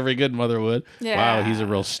king like every good mother would. Yeah. Wow, he's a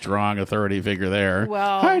real strong authority figure there.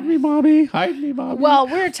 Well, hide me, mommy. Hide me, mommy. Well,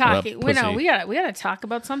 we're talking. What a We gotta talk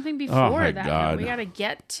about something before my that. God. We gotta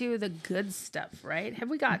get to the good stuff, right? Have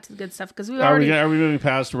we got to the good stuff? Because are we moving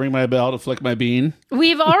past ring my bell to flick my bean?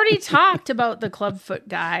 we've already talked about the clubfoot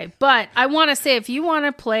guy, but I want to say if you want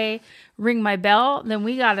to play Ring My Bell, then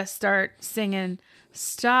we gotta start singing.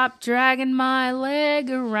 Stop dragging my leg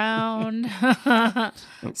around.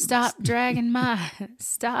 Stop dragging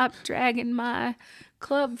my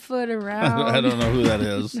clubfoot around. I don't know who that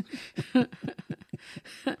is.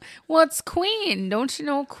 Well, it's Queen. Don't you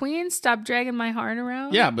know Queen? Stop dragging my heart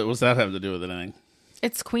around. Yeah, but what's that have to do with anything?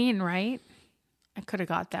 It's Queen, right? I could have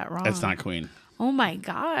got that wrong. It's not Queen. Oh my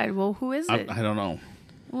God. Well, who is it? I don't know.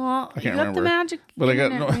 Well, I can't you got remember. the magic. But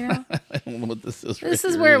internet, I got you know? I don't know what this is. This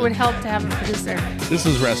is where it would help to have a producer. This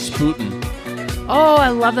is Rasputin. Oh, I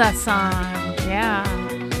love that song. Yeah.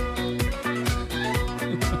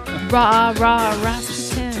 Rah, rah,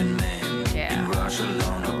 Rasputin. Yeah.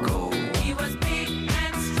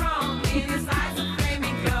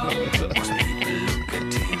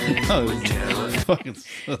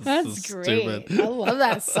 That's great. Stupid. I love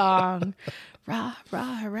that song. Rah,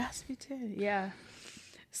 rah, Rasputin. Yeah.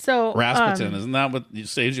 So Rasputin, isn't that what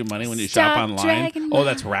saves you money when you Stop shop online? dragging Oh, my-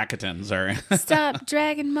 that's Rakuten. Sorry. Stop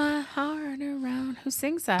dragging my heart around. Who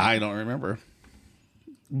sings that? I don't remember.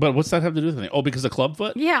 But what's that have to do with anything? Oh, because of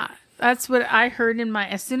Clubfoot? Yeah, that's what I heard in my.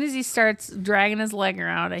 As soon as he starts dragging his leg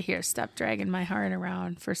around, I hear "Stop dragging my heart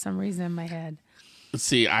around" for some reason in my head.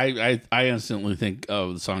 See, I instantly think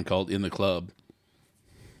of the song called "In the Club."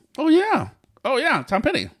 Oh yeah, Tom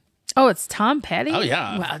Petty. Oh, it's Tom Petty. Oh,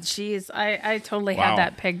 yeah. Wow, jeez, I totally Wow. had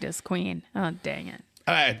that pegged as Queen. Oh, dang it.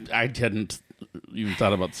 I hadn't even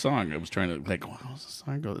thought about the song. I was trying to like, wow, how's the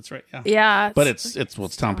song go? That's right, yeah. Yeah, But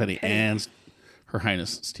it's Tom Petty and Her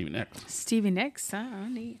Highness Stevie Nicks. Stevie Nicks. Oh,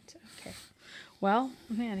 neat. Okay. Well,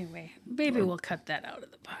 anyway, maybe we'll cut that out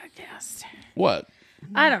of the podcast. What?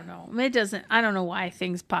 I don't know. It doesn't. I don't know why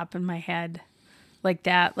things pop in my head like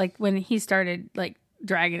that. Like when he started like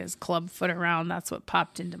dragging his club foot around, that's what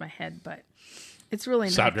popped into my head. But it's really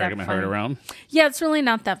not Stop that dragging my heart funny. around. Yeah, it's really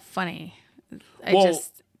not that funny.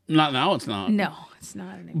 Not now. It's not. No, it's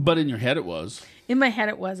not anymore. But in your head, it was. In my head,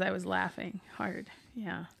 it was. I was laughing hard.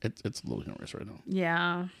 Yeah. It's a little humorous right now.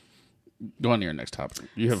 Yeah. Go on to your next topic.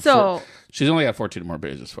 You have So- she's only got 14 more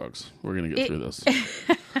pages, folks. We're gonna get through this.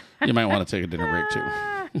 You might want to take a dinner break too.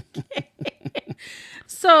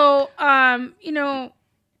 So,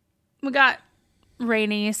 we got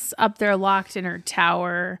Rhaenys up there locked in her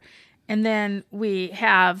tower, and then we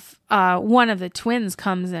have one of the twins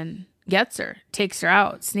comes and gets her, takes her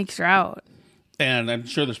out, sneaks her out. And I'm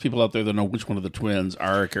sure there's people out there that know which one of the twins,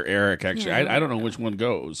 Arik or Eric. Actually, Yeah. I don't know which one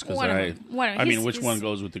goes because One of them. which He's one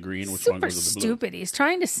goes with the green, which one Super goes with the blue. stupid. He's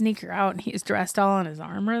trying to sneak her out, and he's dressed all in his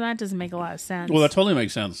armor. That doesn't make a lot of sense. Well, that totally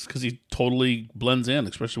makes sense because he totally blends in,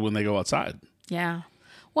 especially when they go outside. Yeah.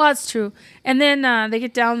 Well, it's true. And then they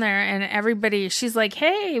get down there, and she's like,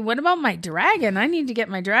 "Hey, what about my dragon? I need to get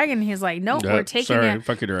my dragon." And he's like, "Nope, we're taking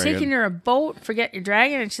fuck your dragon. taking her a boat. Forget your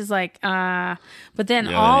dragon." And she's like, But then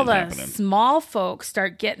Yeah, all that the ain't happening. small folks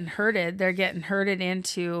start getting herded. They're getting herded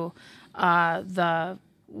into the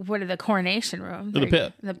coronation room. The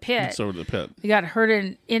pit. The pit. It's over to the pit. They got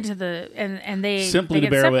herded into the and they Simply they to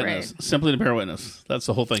get bear separated. witness. Simply to bear witness. That's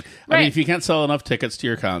the whole thing. I mean, Right. if you can't sell enough tickets to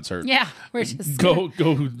your concert, Yeah, we're just go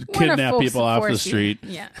kidnap folks people off the force you. street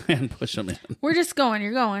Yeah. and push them in. We're just going.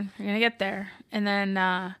 You're going. You're gonna get there, and then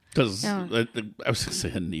Because Yeah. I was going to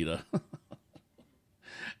say Anita.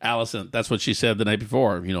 Allison, that's what she said the night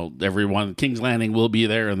before. You know, everyone, King's Landing will be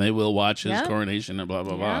there and they will watch his Yep. coronation and blah,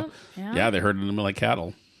 blah, blah. Yep. Yeah, they herded them like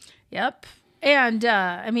cattle. Yep. And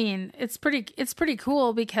I mean, it's pretty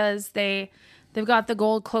cool because they've got the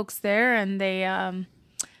gold cloaks there, and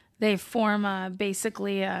they form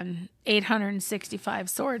basically an 865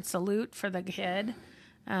 sword salute for the kid,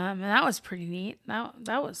 and that was pretty neat.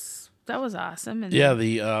 That was awesome. And Yeah,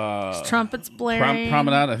 the trumpets blaring.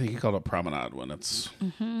 promenade. I think you call it promenade when it's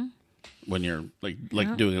when you're like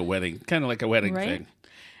doing a wedding, kind of like a wedding Right. thing.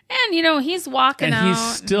 And he's walking And out. he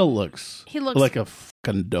still looks like a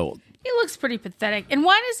fucking dolt. He looks pretty pathetic. And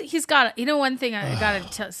why does he's got? One thing I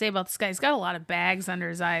got to say about this guy, he's got a lot of bags under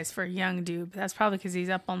his eyes for a young dude. But that's probably because he's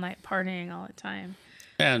up all night partying all the time.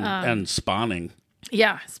 And spawning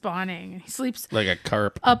Yeah, spawning. He sleeps like a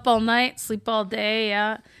carp. up all night, sleep all day.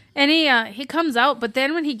 Yeah, and he comes out, but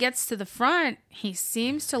then when he gets to the front, he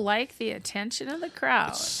seems to like the attention of the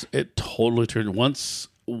crowd. It totally turned once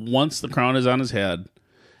the crown is on his head,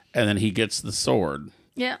 and then he gets the sword.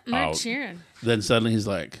 Yeah, and they're out. cheering. Then suddenly he's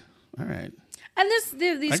like, all right. And I could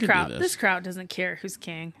do this. this crowd doesn't care who's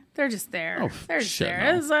king. They're just there. Oh, They're just shit,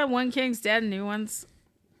 there. no. It's one king's dead, new one's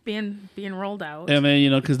being rolled out. And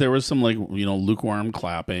then, because there was some, lukewarm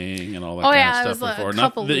clapping and all that Oh, kind yeah, of stuff there was before. a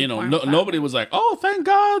couple lukewarm clapping. Nobody was like, oh, thank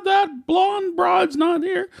God that blonde broad's not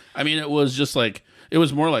here. I mean, it was just like, it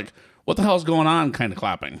was more like, what the hell's going on kind of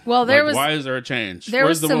clapping. Well, why is there a change? There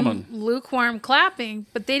Where's was the some woman? lukewarm clapping,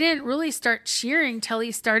 but they didn't really start cheering till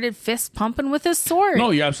he started fist pumping with his sword. No,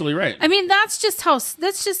 you're absolutely right. I mean, that's just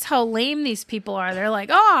how lame these people are. They're like,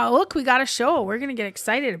 oh, look, we got a show. We're gonna get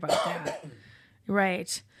excited about that,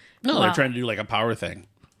 right? No, Well, they're trying to do like a power thing.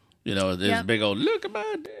 There's Yep. big old, look at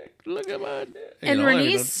my dick, look at my dick. And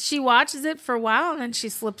Renice, she watches it for a while, and then she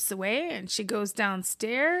slips away, and she goes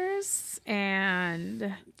downstairs,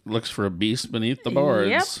 and looks for a beast beneath the boards.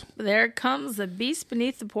 yep, there comes the beast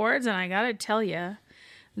beneath the boards, and I gotta tell you,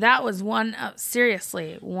 that was one of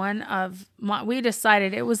we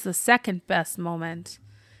decided it was the second best moment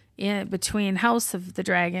between House of the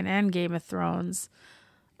Dragon and Game of Thrones.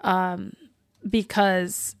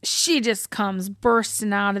 Because she just comes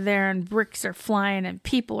bursting out of there, and bricks are flying, and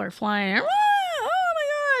people are flying. And, oh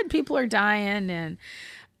my God, people are dying, and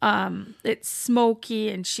it's smoky,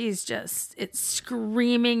 and it's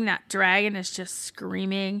screaming. That dragon is just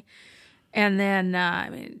screaming. And then,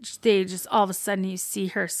 they just, all of a sudden, you see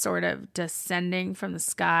her sort of descending from the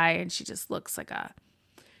sky, and she just looks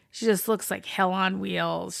like hell on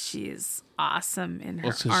wheels. She's awesome in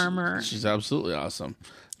her armor. She's absolutely awesome.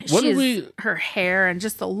 Her hair and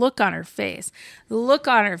just the look on her face. The look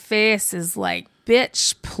on her face is like,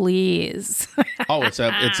 bitch, please. Oh, it's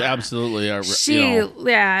absolutely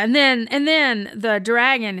yeah. And then the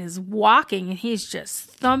dragon is walking, and he's just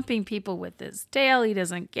thumping people with his tail. He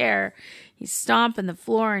doesn't care. He's stomping the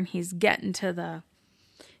floor, and he's getting to the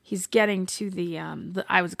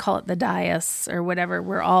I would call it the dais or whatever,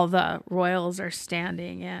 where all the royals are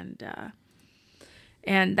standing,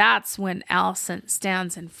 and that's when Alicent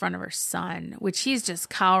stands in front of her son, which he's just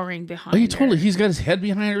cowering behind. Oh, he's got his head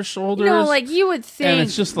behind her shoulders. You would think and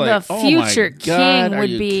it's just like, the future king would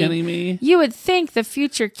be. Kidding me? You would think the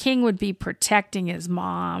future king would be protecting his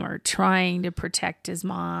mom or trying to protect his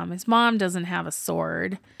mom. His mom doesn't have a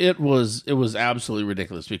sword. It was absolutely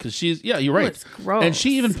ridiculous because you're right. It's gross. And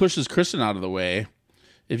she even pushes Kristen out of the way.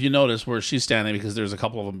 If you notice where she's standing, because there's a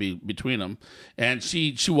couple of them between them, and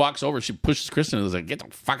she walks over, she pushes Kristen and is like, get the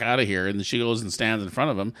fuck out of here. And then she goes and stands in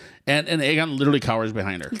front of him, and Aegon literally cowers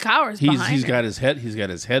behind her. He cowers behind her. He's got his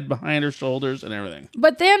head behind her shoulders and everything.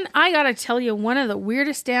 But then I gotta tell you, one of the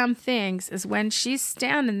weirdest damn things is when she's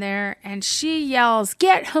standing there and she yells,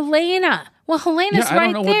 "Get Helena!" Well, Helena's right there. I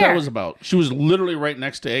don't know what that was about. She was literally right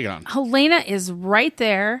next to Aegon. Helena is right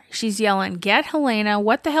there. She's yelling, "Get Helena!"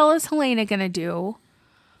 What the hell is Helena gonna do?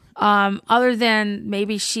 Other than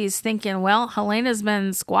maybe she's thinking, well, Helena's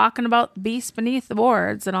been squawking about the beast beneath the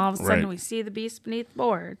boards, and all of a sudden we see the beast beneath the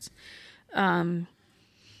boards. And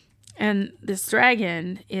this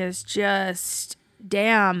dragon is just,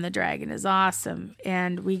 damn, the dragon is awesome.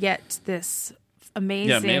 And we get this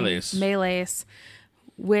amazing melees,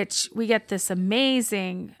 which we get this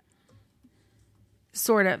amazing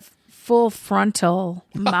sort of full frontal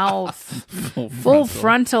mouth, full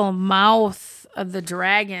frontal mouth of the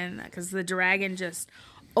dragon, because the dragon just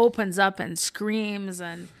opens up and screams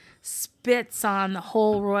and spits on the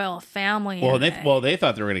whole royal family. Well, they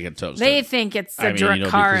thought they were going to get toasted. They think it's the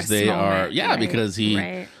Dracarys moment. Because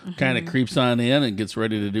he kind of creeps on in and gets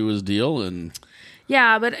ready to do his deal, and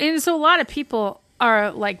so a lot of people are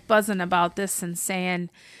like buzzing about this and saying,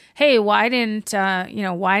 "Hey, why didn't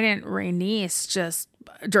Rhaenys just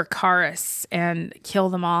Dracarys and kill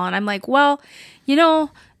them all?" And I'm like, well,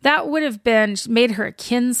 that would have made her a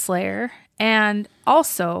kinslayer, and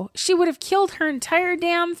also she would have killed her entire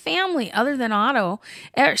damn family other than Otto.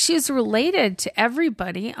 She's related to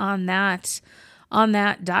everybody on that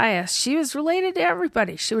dais. She was related to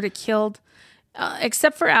everybody. She would have killed,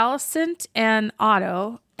 except for Alicent and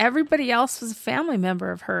Otto. Everybody else was a family member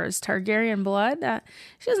of hers, Targaryen blood.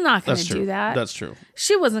 She's not going to do that. That's true.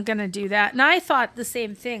 She wasn't going to do that. And I thought the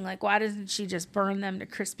same thing. Like, why doesn't she just burn them to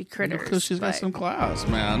crispy critters? Because she's got some class,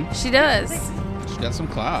 man. She does. She's got some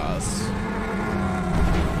class.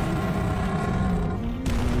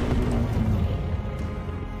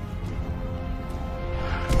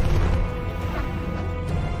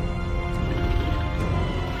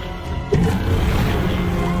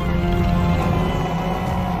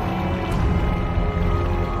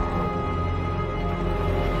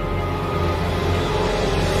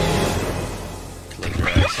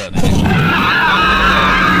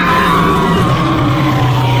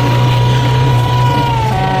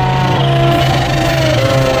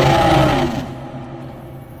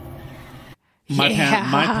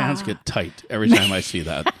 ears get tight every time I see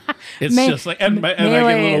that. It's just like, and I get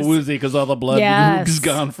a little woozy because all the blood is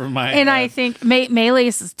gone from my And head. I think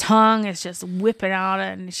Maylace's tongue is just whipping out,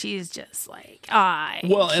 and she's just like,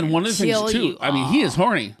 and one of the things too, I mean, he is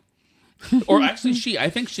horny. Or actually,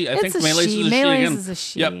 I think Maylace is a she again. Is a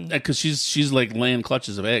she. Yep, because she's like laying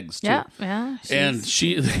clutches of eggs too. Yeah. And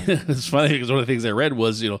she, it's funny because one of the things I read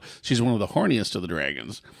was, she's one of the horniest of the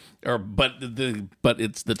dragons. But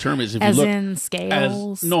it's the term is if as you look in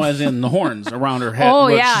scales. As in the horns around her head. Oh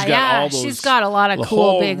Look, yeah, she's got all those, she's got a lot of the cool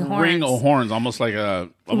whole big horns. ring of horns, almost like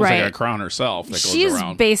a crown herself. That She's goes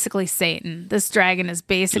around. Basically Satan. This dragon is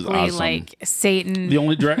basically awesome. like Satan. The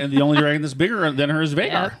only dragon that's bigger than her is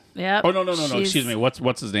Vagar. Yep. Oh no! Excuse me.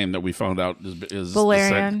 What's his name that we found out is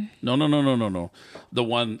Valerian? No. The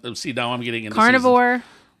one. See, now I'm getting into Carnivore.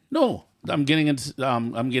 No, I'm getting into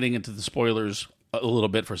the spoilers a little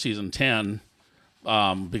bit for season 10.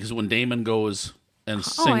 Because when Daemon goes and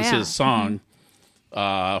sings his song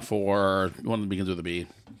for one that begins with a B,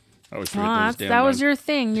 I always forget those damn that was names. your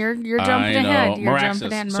thing. You're jumping ahead. You're Meraxes.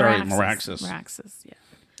 jumping ahead. Sorry, Meraxes. Meraxes.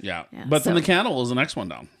 Yeah. Yeah. But then the candle is the next one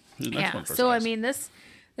down. So I mean, this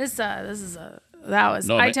is that was.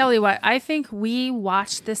 No, I tell you what. I think we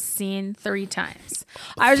watched this scene 3 times.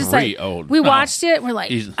 I was just like, we watched it. We're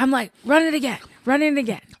like, I'm like, run it again.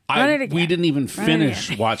 We didn't even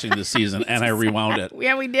finish watching the season, and I rewound it.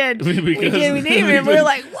 Yeah, we did. We did. And we were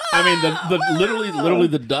like, "Whoa!" I mean, the literally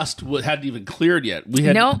the dust hadn't even cleared yet. We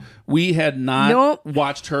had not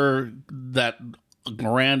watched her that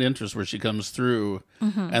grand interest where she comes through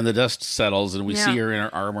and the dust settles and we see her in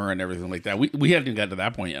her armor and everything like that. We hadn't even got to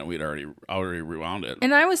that point yet. We'd already rewound it.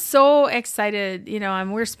 And I was so excited.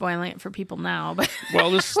 We're spoiling it for people now, but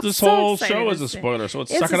this whole show is a spoiler, so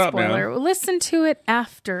suck it up, man. Listen to it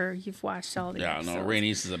after you've watched all the episodes. No,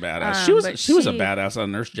 Rhaenys is a badass. She was a badass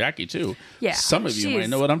on Nurse Jackie too. Yeah, some of you might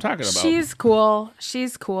know what I'm talking about.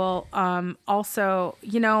 She's cool. Also,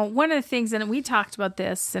 one of the things, and we talked about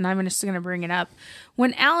this, and I'm just going to bring it up.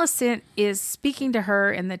 When Alicent is speaking to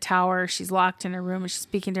her in the tower, she's locked in her room and she's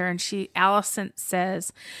speaking to her, and Alicent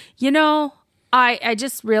says, I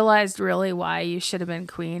just realized really why you should have been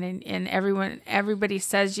queen, and everybody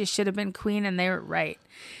says you should have been queen, and they were right.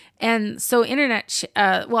 And so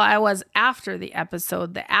I was after the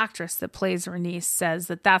episode, the actress that plays Rhaenys says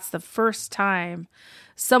that's the first time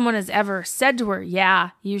someone has ever said to her,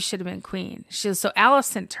 yeah, you should have been queen. So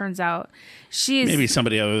Alicent turns out she's... Maybe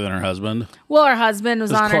somebody other than her husband. Well, her husband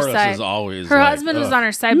was on her side. Her husband was on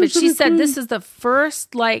her side, but she said this is the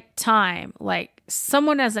first time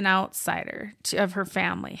someone as an outsider of her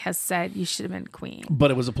family has said you should have been queen.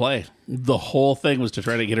 But it was a play. The whole thing was to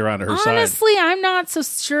try to get her onto her side. Honestly, I'm not so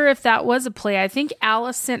sure if that was a play. I think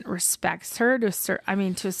Alicent respects her to a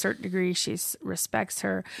certain degree. She respects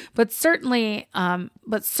her, but certainly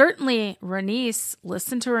Rhaenys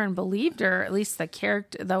listened to her and believed her. At least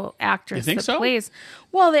the actress that plays.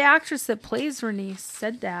 Well, the actress that plays Rhaenys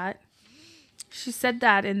said that. She said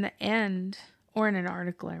that in the end, or in an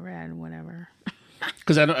article I read, whatever.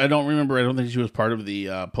 Because I don't remember. I don't think she was part of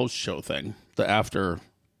the post-show thing, the after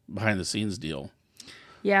behind-the-scenes deal.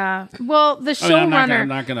 Yeah. Well, the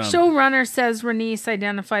showrunner says Rhaenys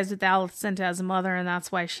identifies with Alicent as a mother, and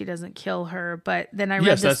that's why she doesn't kill her. But then I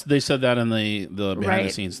read they said that in the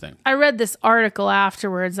behind-the-scenes thing. I read this article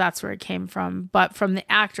afterwards. That's where it came from, but from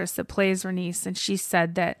the actress that plays Rhaenys, and she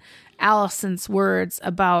said that Alicent's words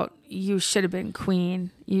about you should have been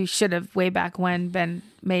queen, you should have way back when been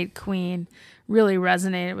made queen, really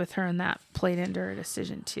resonated with her, and that played into her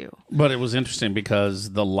decision too. But it was interesting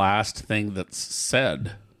because the last thing that's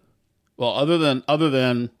said, well, other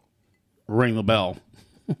than ring the bell,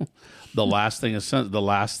 the last thing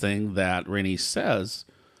that Rhaenys says,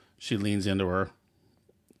 she leans into her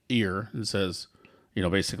ear and says,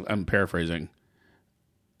 basically, I'm paraphrasing,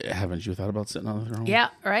 haven't you thought about sitting on the throne? Yeah,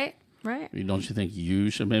 right. Don't you think you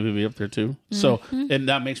should maybe be up there too? Mm-hmm. So, and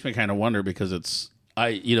that makes me kind of wonder because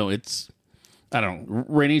I don't know.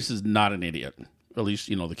 Rhaenys is not an idiot. At least,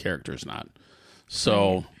 the character's not.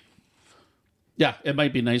 So, yeah, it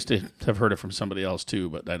might be nice to have heard it from somebody else too,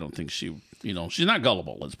 but I don't think she's not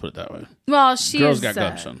gullible, let's put it that way. Well, Girl's got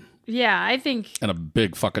gumption. Yeah, I think. And a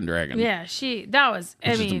big fucking dragon. Yeah, is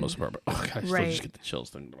the most part. Oh, God, I still just get the chills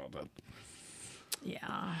thinking about that.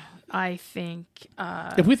 Yeah, I think.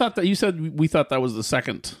 If we thought that, you said we thought that was the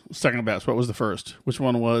second best. What was the first? Which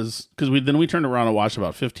one was? Because we turned around and watched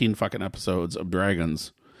about 15 fucking episodes of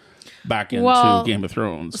dragons, back into Game of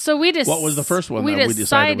Thrones. So what was the first one that we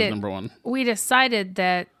decided was number one? We decided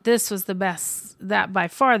that this was that by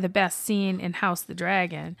far the best scene in House of the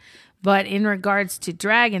Dragon. But in regards to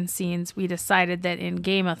dragon scenes, we decided that in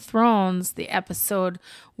Game of Thrones, the episode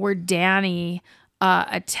where Dany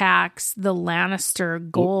attacks the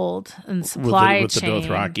Lannister gold and supply with chain. the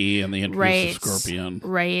Dothraki and the introduce the Scorpion.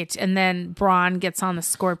 Right. And then Bronn gets on the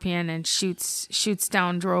Scorpion and shoots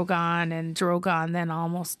down Drogon, and Drogon then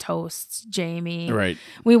almost toasts Jaime. Right.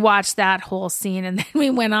 We watched that whole scene, and then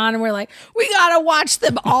we went on and we're like, we got to watch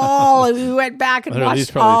them all. And we went back and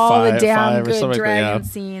watched all the damn good dragon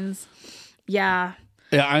scenes. Yeah.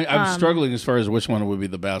 Yeah, I'm struggling as far as which one would be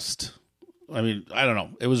the best. I mean, I don't know.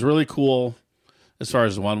 It was really cool. As far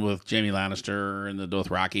as the one with Jaime Lannister and the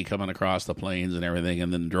Dothraki coming across the plains and everything,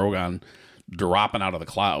 and then Drogon dropping out of the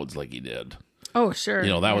clouds like he did. Oh, sure.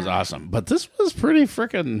 That was awesome. But this was pretty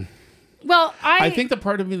freaking... Well, I think the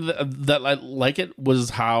part of me that I like it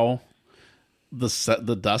was how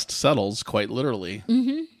the dust settles quite literally.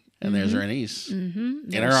 Mm-hmm. And there's Rhaenys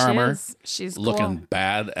in her armor. She's looking cool.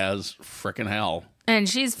 bad as freaking hell. And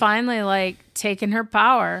she's finally, like, taking her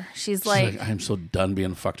power. She's like, I'm so done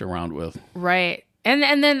being fucked around with. Right.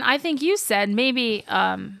 And then I think you said maybe,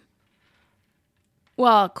 well,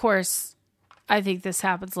 of course, I think this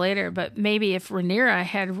happens later, but maybe if Rhaenyra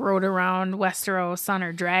had rode around Westeros on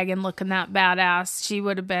her dragon looking that badass, she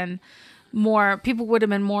would have been people would have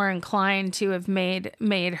been more inclined to have made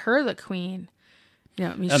her the queen.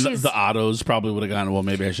 I mean, and the Ottos probably would have gone, well,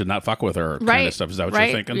 maybe I should not fuck with her kind of stuff. Is that what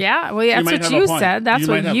you're thinking? Yeah. Well, that's what you said. That's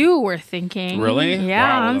what you were thinking. Really?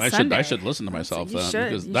 Yeah. Wow. I should listen to myself then,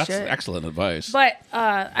 because that's excellent advice. But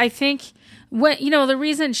I think the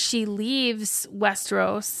reason she leaves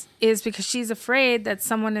Westeros is because she's afraid that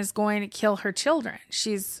someone is going to kill her children.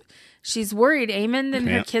 She's worried. Aemond and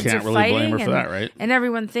her kids are really fighting, blame her for that, right? And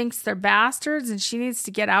everyone thinks they're bastards, and she needs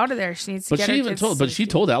to get out of there. She needs to get. She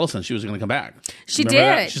told Alicent she was going to come back. She Remember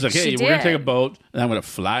did. That? She's like, hey, we're going to take a boat, and I'm going to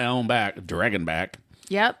fly on back, dragon back.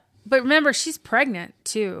 Yep. But remember, she's pregnant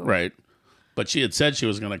too. Right. But she had said she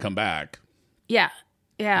was going to come back. Yeah.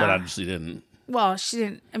 Yeah. But obviously didn't. Well, she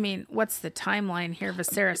didn't. I mean, what's the timeline here?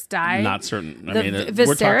 Viserys died. Not certain.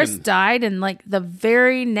 Viserys died, and like the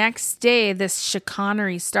very next day, this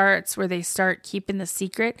chicanery starts where they start keeping the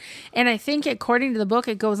secret. And I think, according to the book,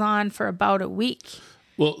 it goes on for about a week.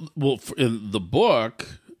 Well, in the book,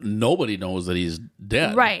 nobody knows that he's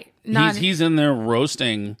dead. Right. He's in there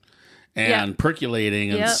roasting and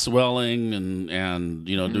percolating and swelling and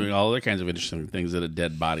doing all other kinds of interesting things that a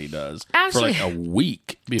dead body does for like a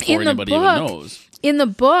week before anybody even knows. In the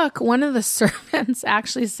book, one of the servants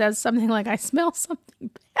actually says something like, I smell something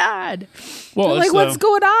bad. Well, like, what's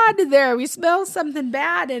going on there? We smell something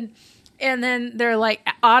bad. And then they're like,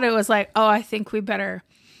 Otto is like, oh, I think we better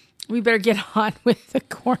get on with the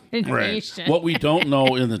coronation. Right. What we don't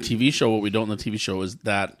know in the TV show is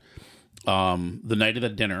that the night of the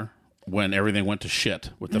dinner, when everything went to shit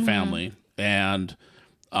with the family, and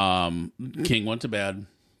King went to bed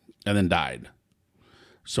and then died.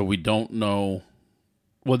 So we don't know.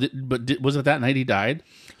 Well, was it that night he died?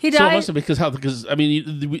 He died. So it must have because I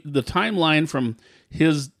mean the timeline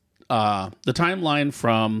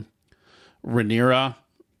from Rhaenyra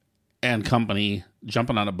and company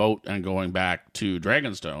jumping on a boat and going back to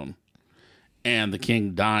Dragonstone, and the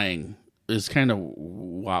king dying is kind of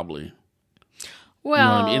wobbly.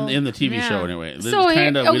 Well, in the TV show anyway. So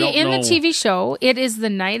in the TV show, it is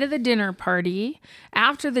the night of the dinner party.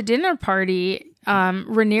 After the dinner party,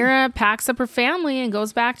 Rhaenyra packs up her family and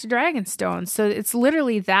goes back to Dragonstone. So it's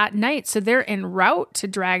literally that night. So they're en route to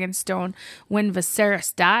Dragonstone when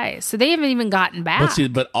Viserys dies. So they haven't even gotten back.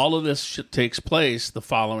 But all of this shit takes place the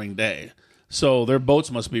following day. So their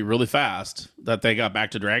boats must be really fast that they got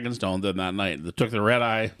back to Dragonstone then that night. They took the red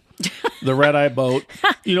eye boat.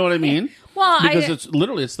 You know what I mean? Well, because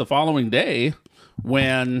it's the following day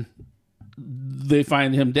when they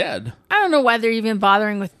find him dead. I don't know why they're even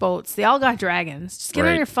bothering with boats. They all got dragons. Just get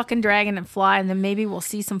on your fucking dragon and fly, and then maybe we'll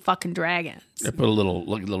see some fucking dragons. They put a little.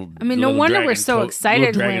 I mean, no wonder we're so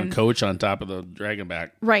excited when coach on top of the dragon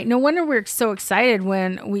back. Right. No wonder we're so excited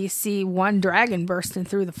when we see one dragon bursting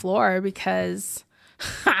through the floor because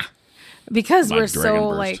we're so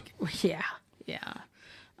like, yeah.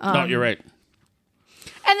 No, you're right.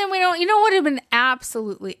 And then we don't. You know what would have been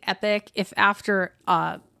absolutely epic if after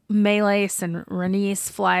Meleys and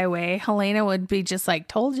Rhaenys fly away, Helena would be just like,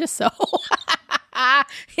 "Told you so."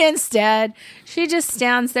 Instead, she just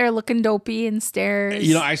stands there looking dopey and stares.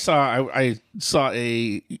 You know, I saw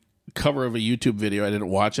a cover of a YouTube video. I didn't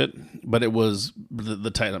watch it, but it was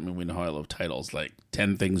the title. I mean, we know how I love titles, like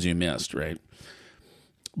 10 Things You Missed, right?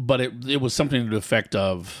 but it was something to the effect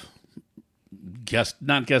of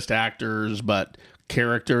not guest actors, but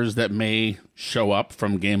characters that may show up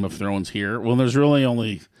from Game of Thrones here. Well, there's really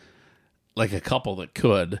only like a couple that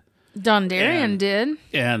could. Dondarrion did.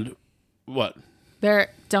 And what? Lord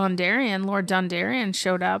Dondarrion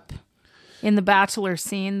showed up in the Bachelor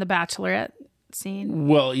scene, the Bachelorette scene.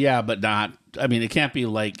 Well, yeah, but not. I mean, it can't be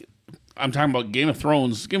like. I'm talking about Game of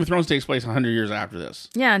Thrones. Game of Thrones takes place 100 years after this.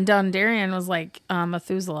 Yeah, and Dondarrion was like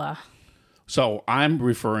Methuselah. So I'm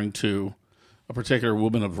referring to a particular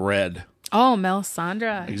woman of red. Oh,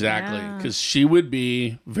 Melisandre. Exactly. Because she would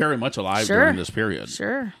be very much alive during this period.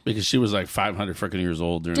 Sure. Because she was like 500 freaking years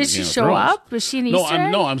old during Did the she Game of show Thrones. up? Was she an Easter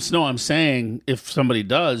egg? I'm saying if somebody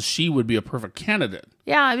does, she would be a perfect candidate.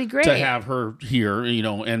 Yeah, it'd be great. To have her here,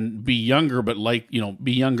 and be younger, but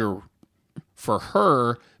be younger for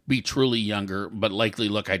her, be truly younger, but likely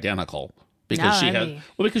look identical. Because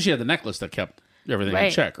because she had the necklace that kept everything in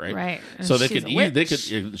check, right? Right. And so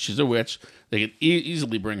she's a witch. They could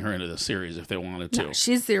easily bring her into the series if they wanted to. No,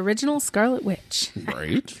 she's the original Scarlet Witch.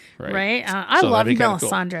 Right. I love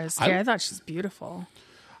Melisandre's character. I thought she's beautiful.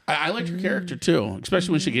 I liked her character too,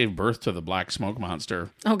 especially when she gave birth to the black smoke monster.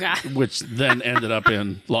 Oh God! Which then ended up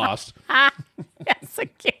in Lost. Yes,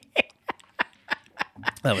 okay.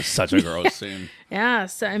 That was such a gross scene. Yeah.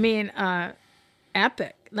 So I mean,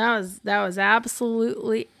 epic. That was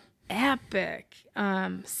absolutely epic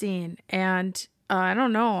scene, and I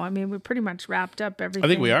don't know. I mean, we pretty much wrapped up everything. I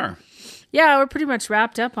think we are. Yeah, we're pretty much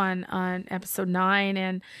wrapped up on episode 9,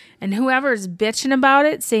 and whoever's bitching about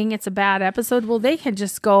it, saying it's a bad episode, well, they can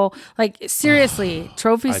just go like seriously.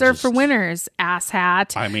 Trophies are for winners.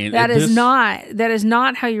 Asshat. I mean, that is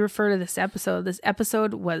not how you refer to this episode. This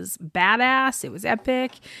episode was badass. It was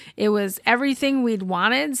epic. It was everything we'd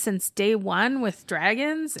wanted since day one with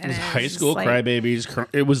dragons. And it was high school crybabies.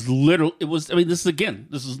 It was literal. It was. I mean, this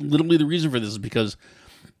is literally the reason for this is because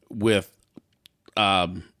with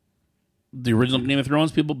the original Game of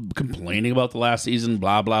Thrones, people complaining about the last season,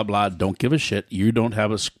 blah blah blah. Don't give a shit. You don't have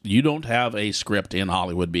a script in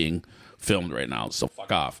Hollywood being filmed right now, so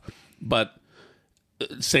fuck off. But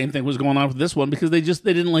same thing was going on with this one because they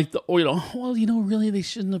didn't like the really they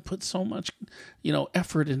shouldn't have put so much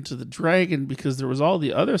effort into the dragon because there was all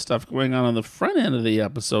the other stuff going on the front end of the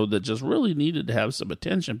episode that just really needed to have some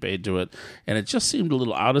attention paid to it, and it just seemed a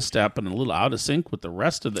little out of step and a little out of sync with the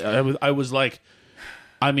rest of the. I was like,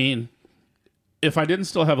 I mean, if I didn't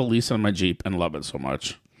still have a lease on my Jeep and love it so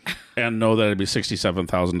much and know that it'd be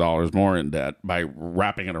 $67,000 more in debt by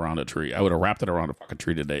wrapping it around a tree, I would have wrapped it around a fucking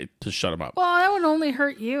tree today to shut them up. Well, that would only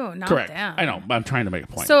hurt you, not Correct. them. I know, but I'm trying to make a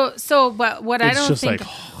point. But what I don't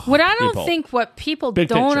think, what people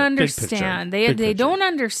don't understand, they don't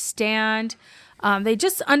understand. They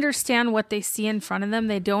just understand what they see in front of them.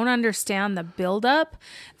 They don't understand the buildup.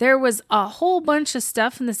 There was a whole bunch of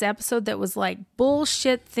stuff in this episode that was like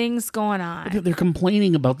bullshit things going on. They're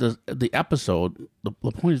complaining about the episode. The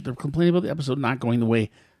point is they're complaining about the episode not going the way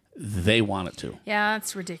they want it to. Yeah,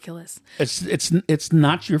 that's ridiculous. It's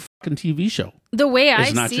not your fucking TV show. The way I see it,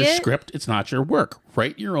 it's not your script. It's not your work.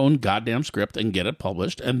 Write your own goddamn script and get it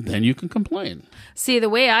published, and then you can complain. See, the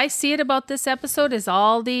way I see it about this episode is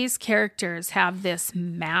all these characters have this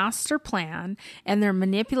master plan, and they're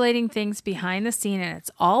manipulating things behind the scene, and it's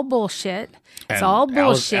all bullshit. It's all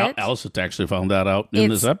bullshit. Alice actually found that out in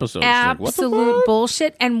this episode. Absolute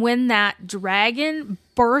bullshit. And when that dragon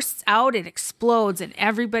bursts out, it explodes in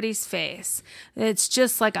everybody's face. It's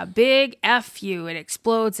just like a big F you. It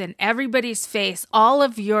explodes in everybody's face. All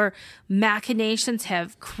of your machinations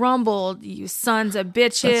have crumbled, you sons of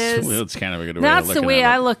bitches. That's kind of a good way. That's the way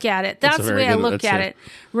I look at it. That's the way I look at it.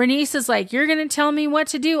 Renice is like, you're going to tell me what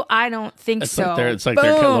to do? I don't think so. It's like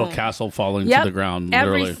their little castle falling to the ground.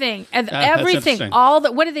 Literally. Everything. Everything. All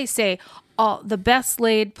that. What do they say? All the best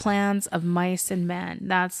laid plans of mice and men.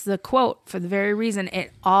 That's the quote for the very reason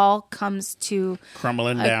it all comes to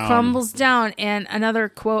crumbles down. And another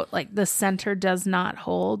quote, like the center does not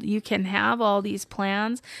hold. You can have all these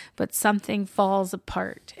plans, but something falls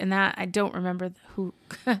apart. And that I don't remember who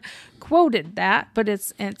quoted that, but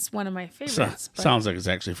it's one of my favorites. Sounds like it's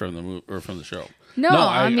actually from the movie or from the show. No,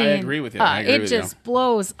 I mean, I agree with you. It just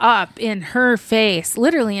blows up in her face,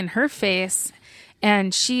 literally in her face.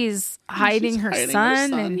 And she's hiding her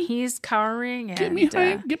son, and he's cowering. And,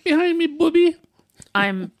 get behind me, booby.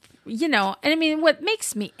 And I mean, what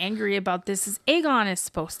makes me angry about this is Aegon is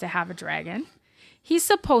supposed to have a dragon. He's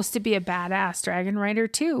supposed to be a badass dragon rider,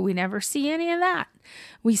 too. We never see any of that.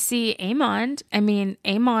 We see Aemond. I mean,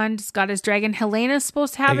 Aemond's got his dragon. Helena's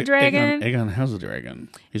supposed to have a dragon. Aegon has a dragon.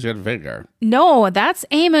 He's got Vhagar. No, that's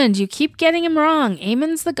Aemond. You keep getting him wrong.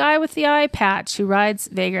 Aemond's the guy with the eye patch who rides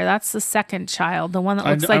Vhagar. That's the second child, the one that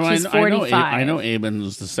looks like he's 45. I know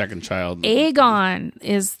Aemond's the second child. Aegon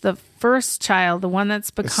is the first child, the one that's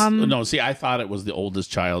become... No, see, I thought it was the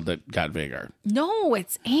oldest child that got Vhagar. No,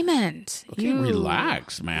 it's Aemond. Okay,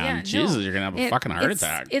 relax, man. Yeah, Jesus, no. you're going to have a fucking heart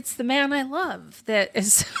attack. It's the man I love that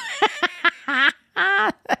is... Oh,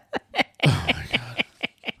 my God.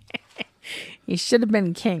 He should have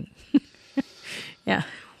been king. Yeah,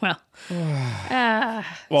 well.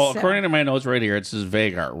 According to my notes right here, it says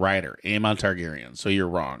Vhagar, rider, Aemon Targaryen. So you're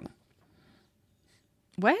wrong.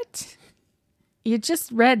 What? You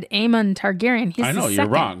just read Aemon Targaryen. He's I know, you're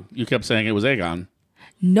wrong. You kept saying it was Aegon.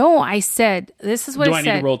 No, I said, this is what I said. Do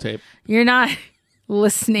I need to roll tape? You're not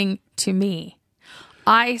listening to me.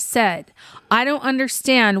 I said, I don't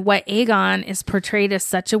understand why Aegon is portrayed as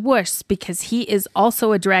such a wuss because he is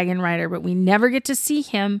also a dragon rider, but we never get to see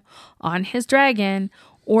him on his dragon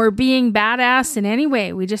or being badass in any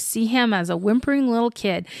way. We just see him as a whimpering little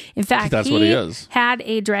kid. In fact, that's what he is. Had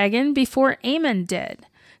a dragon before Aemond did.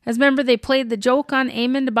 Because remember, they played the joke on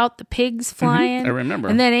Aemond about the pigs flying. I remember.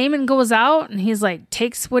 And then Aemond goes out and he's like,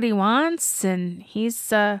 takes what he wants. And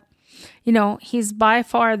he's, he's by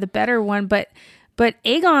far the better one. But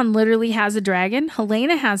Aegon literally has a dragon.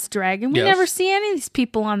 Helena has a dragon. We never see any of these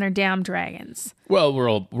people on their damn dragons. Well,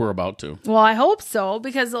 we're about to. Well, I hope so.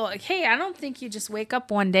 Because, like, hey, I don't think you just wake up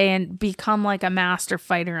one day and become like a master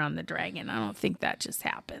fighter on the dragon. I don't think that just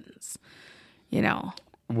happens.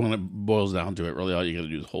 When it boils down to it, really all you got to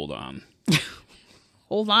do is hold on.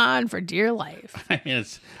 Hold on for dear life. I mean,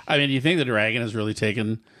 do you think the dragon has really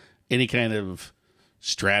taken any kind of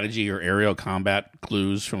strategy or aerial combat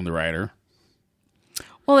clues from the rider?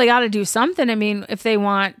 Well, they got to do something. I mean, if they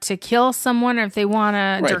want to kill someone or if they want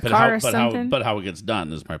to Durkar or something. But how it gets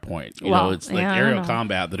done is my point. It's like aerial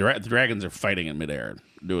combat. The dragons are fighting in midair,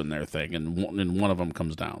 doing their thing, and one of them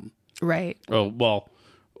comes down. Right. Oh, well,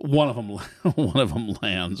 one of them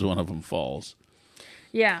lands, one of them falls.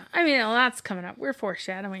 Yeah, I mean, that's coming up. We're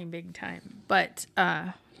foreshadowing big time. But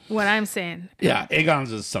what I'm saying, yeah,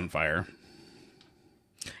 Aegon's is Sunfire.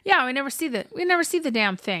 Yeah, we never see the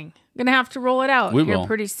damn thing. Gonna have to roll it out here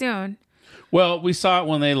pretty soon. Well, we saw it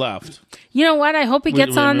when they left. You know what? I hope he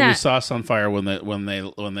gets on that. We saw Sunfire when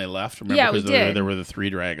they left. Remember? Yeah, we did. There were the three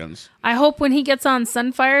dragons. I hope when he gets on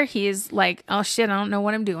Sunfire, he's like, "Oh shit, I don't know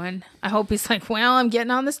what I'm doing." I hope he's like, "Well, I'm getting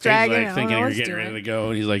on this dragon." He's like thinking you're getting ready to go,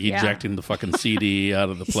 and he's like ejecting the fucking CD out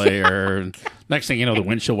of the player. And next thing you know, the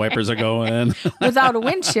windshield wipers are going without a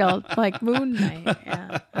windshield, like Moon Knight.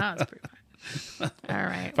 Yeah, that was pretty fun. All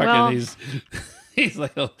right, He's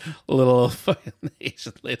like a little fucking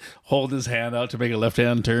holding his hand out to make a left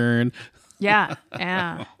hand turn. Yeah.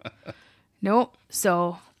 Nope.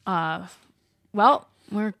 So,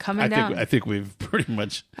 we're coming down. I think we've pretty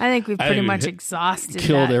much. Exhausted.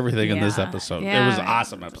 Killed everything in this episode. Yeah. It was an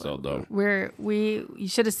awesome episode, though. You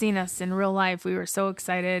should have seen us in real life. We were so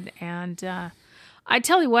excited, and I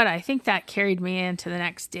tell you what, I think that carried me into the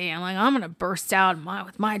next day. I'm like, I'm gonna burst out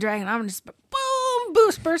with my dragon. I'm gonna just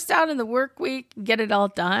burst out in the work week, get it all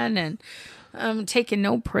done, and I'm taking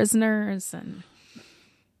no prisoners and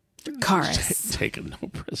Karis. Taking no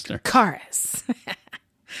prisoner. Karis.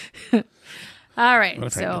 All right. What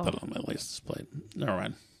if I put that on my license plate? Never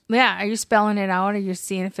mind. Yeah. Are you spelling it out? Are you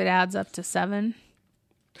seeing if it adds up to 7?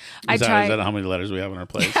 Is that how many letters we have in our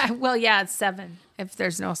place? Well, yeah, it's 7 if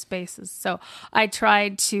there's no spaces. So I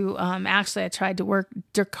tried to work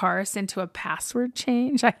Durkaris into a password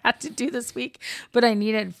change. I had to do this week, but I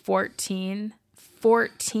needed 14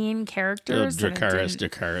 characters.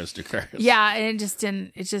 Durkaris. Yeah, and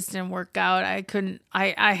it just didn't work out.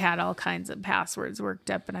 I had all kinds of passwords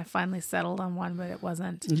worked up, and I finally settled on one, but it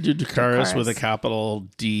wasn't. You do Durkaris with a capital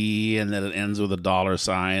D, and then it ends with a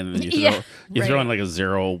 $sign, and then you throw in like a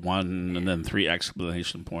 0, 1, and then 3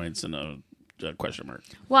 exclamation points and a question mark.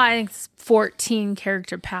 Well, I think 14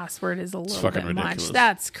 character password is a little bit ridiculous. Much.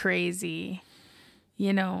 That's crazy.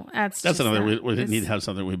 That's another. We need to have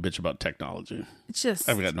something we bitch about technology. It's just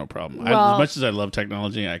I've got no problem. As much as I love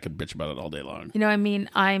technology, I could bitch about it all day long.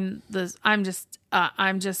 I'm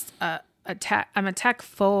a tech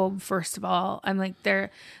phobe. First of all, I'm like there's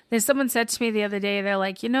someone said to me the other day, they're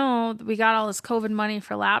like, we got all this COVID money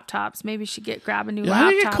for laptops. Maybe you should grab a new laptop. How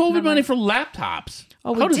do you get COVID money for laptops?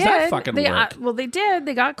 Oh, how does that fucking work? Well, they did.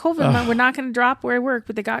 They got COVID money. We're not going to drop where I work,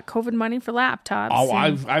 but they got COVID money for laptops. Oh,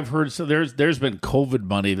 I've heard. So there's been COVID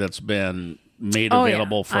money that's been made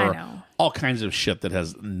available for all kinds of shit that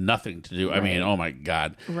has nothing to do. Right. I mean, oh my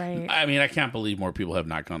God. Right. I mean, I can't believe more people have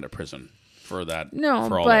not gone to prison for that. No,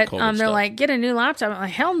 for all but that COVID they're stuff. like, get a new laptop. I'm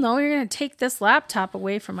like, hell no, you're going to take this laptop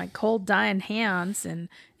away from my cold, dying hands. And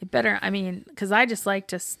it better, I mean, because I just like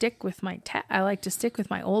to stick with my tech. I like to stick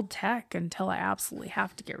with my old tech until I absolutely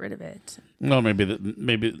have to get rid of it. Well, maybe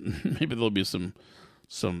there'll be some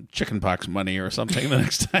chicken pox money or something the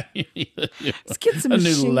next time you need Let's get some a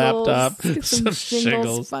new shingles. laptop, Let's get some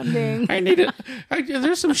shingles funding. I need it.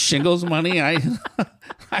 There's some shingles money. I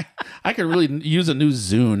could really use a new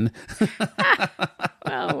Zune.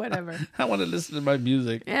 Well, whatever. I want to listen to my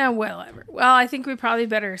music. Yeah, whatever. Well, I think we probably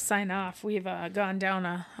better sign off. We've gone down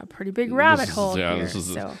a pretty big rabbit hole here.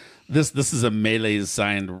 This is a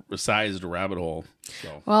Melee-sized rabbit hole.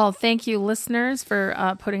 So. Well, thank you, listeners,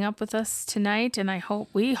 for putting up with us tonight, and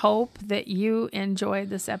we hope that you enjoyed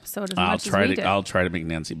this episode as much as we did. I'll try to make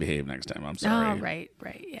Nancy behave next time. I'm sorry. Oh, right,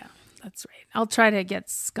 yeah, that's right. I'll try to get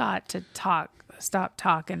Scott to stop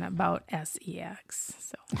talking about sex.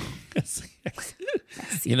 So,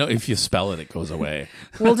 you know, if you spell it, it goes away.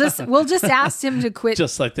 we'll just ask him to quit.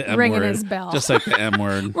 Just like the M ringing word. his bell. Just like the M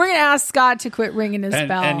word. We're gonna ask Scott to quit ringing his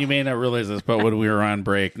bell. And you may not realize this, but when we were on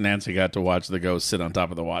break, Nancy got to watch the ghost sit on top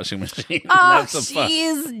of the washing machine. Oh,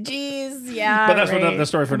 jeez, yeah. But that's right. another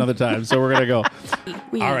story for another time. So we're gonna go.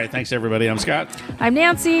 All right, thanks everybody. I'm Scott. I'm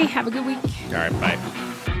Nancy. Have a good week. All right, bye.